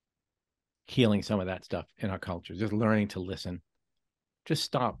healing some of that stuff in our culture, just learning to listen. Just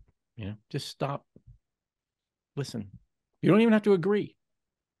stop, you know, just stop. Listen. You don't even have to agree,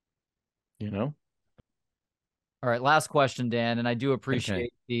 you know? All right, last question, Dan, and I do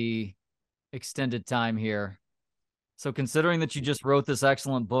appreciate the extended time here. So considering that you just wrote this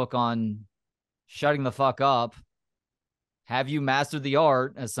excellent book on shutting the fuck up, have you mastered the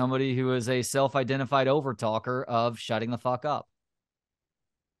art as somebody who is a self-identified overtalker of shutting the fuck up?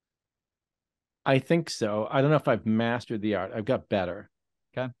 I think so. I don't know if I've mastered the art. I've got better.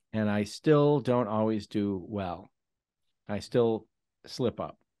 Okay. And I still don't always do well. I still slip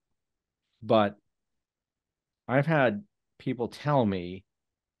up. But I've had people tell me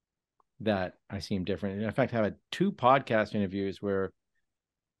that I seem different. In fact, I had 2 podcast interviews where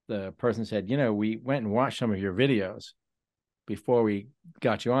the person said, you know, we went and watched some of your videos before we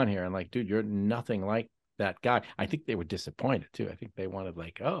got you on here. And like, dude, you're nothing like that guy. I think they were disappointed too. I think they wanted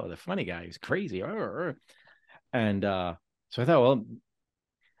like, oh, the funny guy who's crazy. And so I thought, well,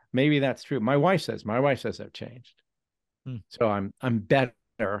 maybe that's true. My wife says I've changed. So I'm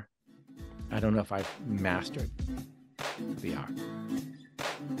better. I don't know if I've mastered the art.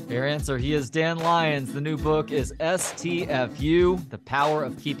 Fair answer. He is Dan Lyons. The new book is STFU, The Power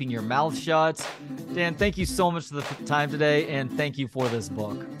of Keeping Your Mouth Shut. Dan, thank you so much for the time today, and thank you for this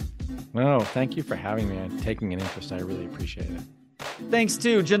book. Oh, thank you for having me and taking an interest. I really appreciate it. Thanks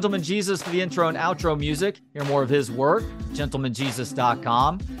to Gentleman Jesus for the intro and outro music. Hear more of his work,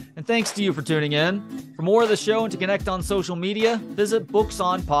 gentlemanjesus.com. And thanks to you for tuning in. For more of the show and to connect on social media, visit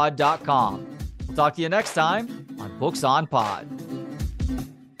booksonpod.com. We'll talk to you next time on Books on Pod.